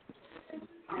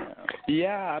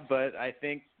 Yeah, but I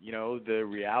think, the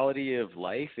reality of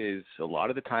life is a lot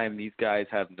of the time these guys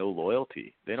have no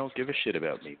loyalty. They don't give a shit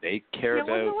about me. They care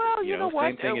about,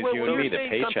 same thing as you and me, the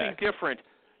paycheck. Different.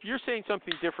 You're saying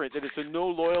something different, that it's a no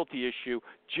loyalty issue.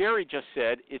 Jerry just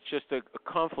said it's just a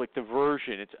conflict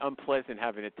aversion. It's unpleasant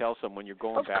having to tell someone you're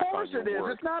going back on your word. Of course it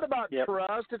is. It's not about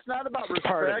trust. It's not about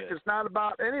respect. It's not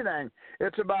about anything.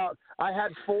 It's about, I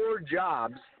had 4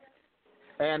 jobs,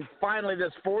 and finally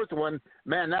this 4th one,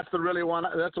 man, that's the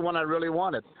one I really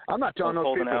wanted. I'm not telling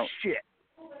those people shit.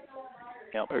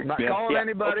 Yep. I'm not calling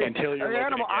anybody. Until you're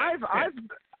animal.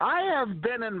 I have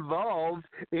been involved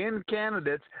in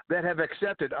candidates that have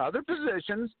accepted other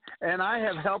positions, and I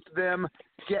have helped them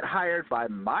get hired by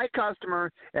my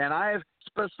customer, and I have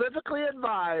specifically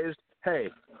advised, hey,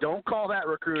 don't call that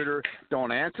recruiter,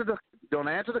 don't answer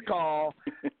the call,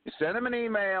 send them an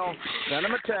email, send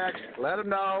them a text, let them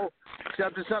know,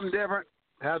 accepted something different,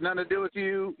 has nothing to do with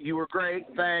you, you were great,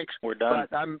 thanks, we're done.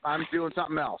 But I'm doing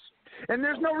something else. And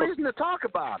there's no reason to talk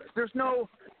about it. There's no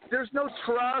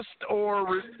trust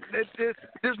or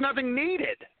there's nothing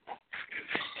needed.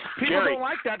 People Jerry, don't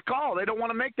like that call. They don't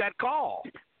want to make that call.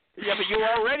 Yeah,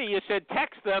 but you said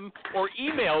text them or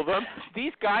email them.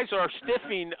 These guys are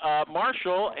stiffing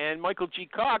Marshall and Michael G.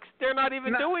 Cox. They're not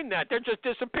even doing that. They're just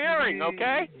disappearing,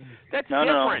 okay? That's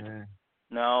different.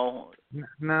 No.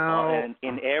 And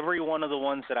in every one of the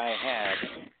ones that I had,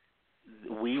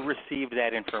 we received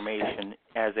that information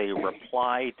as a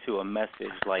reply to a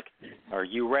message like, are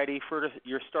you ready for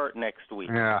your start next week?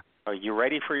 Yeah. Are you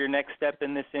ready for your next step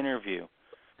in this interview?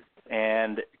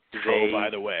 And by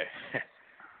the way.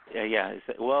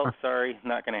 Well, sorry,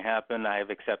 not going to happen. I have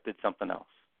accepted something else.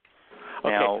 Okay,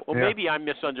 now, maybe I'm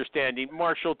misunderstanding.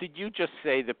 Marshall, did you just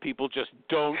say that people just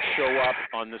don't show up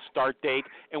on the start date?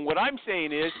 And what I'm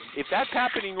saying is, if that's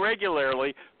happening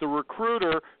regularly, the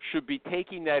recruiter should be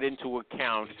taking that into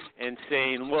account and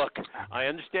saying, look, I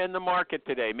understand the market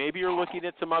today. Maybe you're looking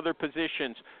at some other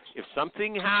positions. If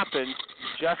something happens,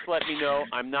 just let me know.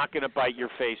 I'm not going to bite your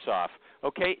face off.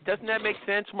 Okay? Doesn't that make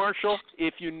sense, Marshall?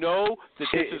 If you know that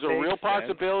this is a real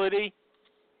possibility.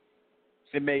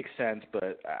 It makes sense,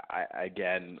 but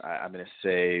I'm going to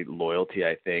say loyalty.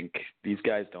 I think these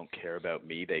guys don't care about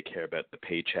me. They care about the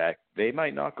paycheck. They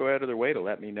might not go out of their way to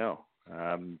let me know.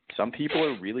 Some people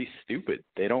are really stupid.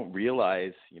 They don't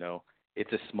realize,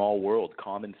 it's a small world.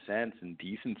 Common sense and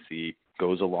decency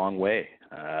goes a long way.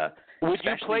 Would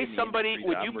you play somebody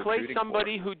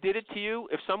who did it to you?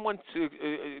 If someone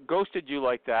ghosted you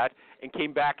like that and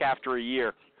came back after a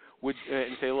year,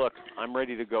 and say, look, I'm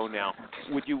ready to go now,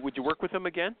 would you work with them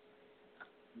again?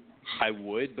 I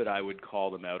would, but I would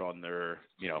call them out on their,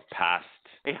 past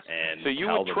and so you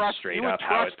tell would trust, them straight you would up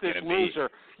trust how it's this going to loser.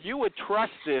 be. You would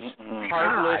trust this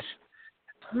heartless.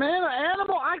 Man,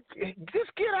 Animal,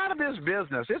 just get out of this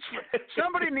business.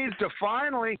 Somebody needs to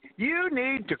you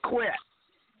need to quit.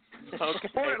 Okay.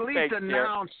 Or at least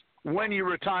announce when you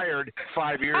retired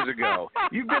 5 years ago.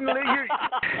 You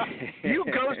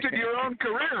ghosted your own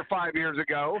career 5 years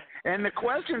ago, and the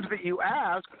questions that you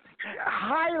ask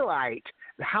highlight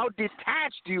how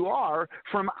detached you are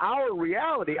from our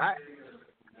reality.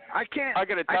 I can't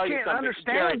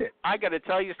understand it. I got to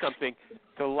tell you something.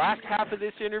 The last half of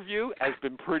this interview has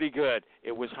been pretty good.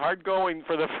 It was hard going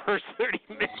for the first 30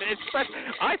 minutes, but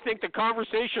I think the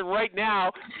conversation right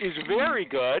now is very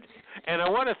good. And I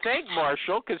want to thank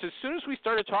Marshall, because as soon as we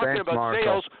started talking about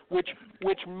sales, which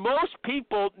most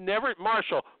people never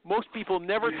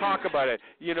talk about it.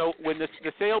 When the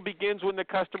sale begins, when the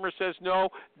customer says no,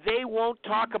 they won't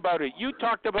talk about it. You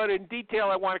talked about it in detail.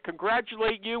 I want to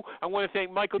congratulate you. I want to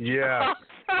thank Michael. Yeah.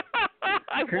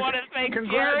 I want to thank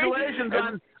Congratulations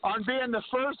Jerry. on being the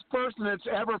first person that's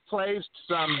ever placed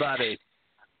somebody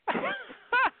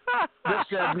that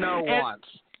said no once.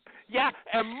 Yeah,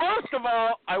 and most of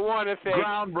all, I want to thank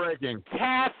groundbreaking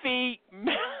Kathy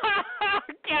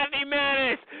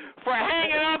Manis for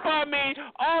hanging up on me,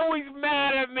 always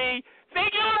mad at me.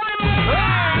 Thank you, everybody.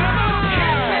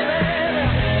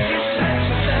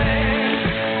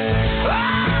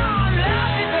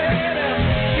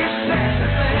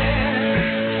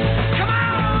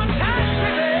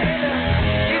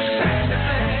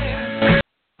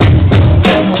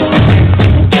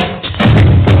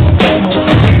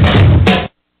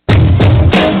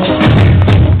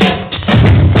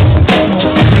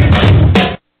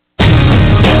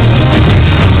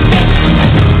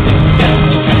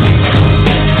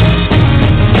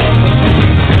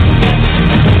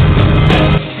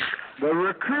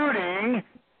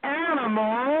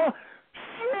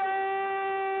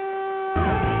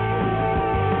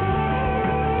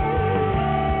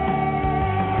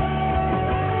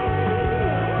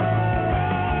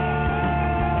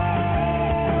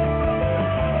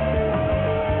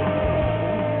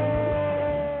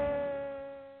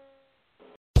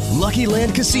 Lucky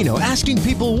Land Casino, asking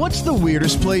people, what's the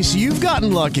weirdest place you've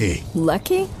gotten lucky?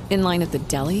 Lucky? In line at the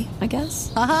deli, I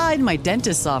guess? Aha, in my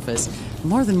dentist's office.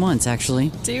 More than once,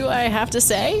 actually. Do I have to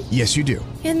say? Yes, you do.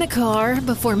 In the car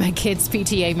before my kids'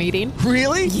 PTA meeting.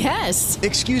 Really? Yes.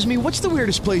 Excuse me, what's the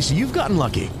weirdest place you've gotten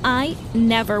lucky? I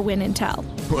never win and tell.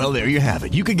 Well, there you have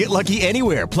it. You can get lucky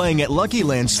anywhere, playing at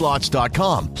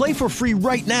LuckyLandSlots.com. Play for free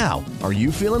right now. Are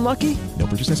you feeling lucky? No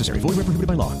purchase necessary. Void where prohibited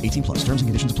by law. 18+. Terms and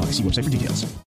conditions apply. See website for details.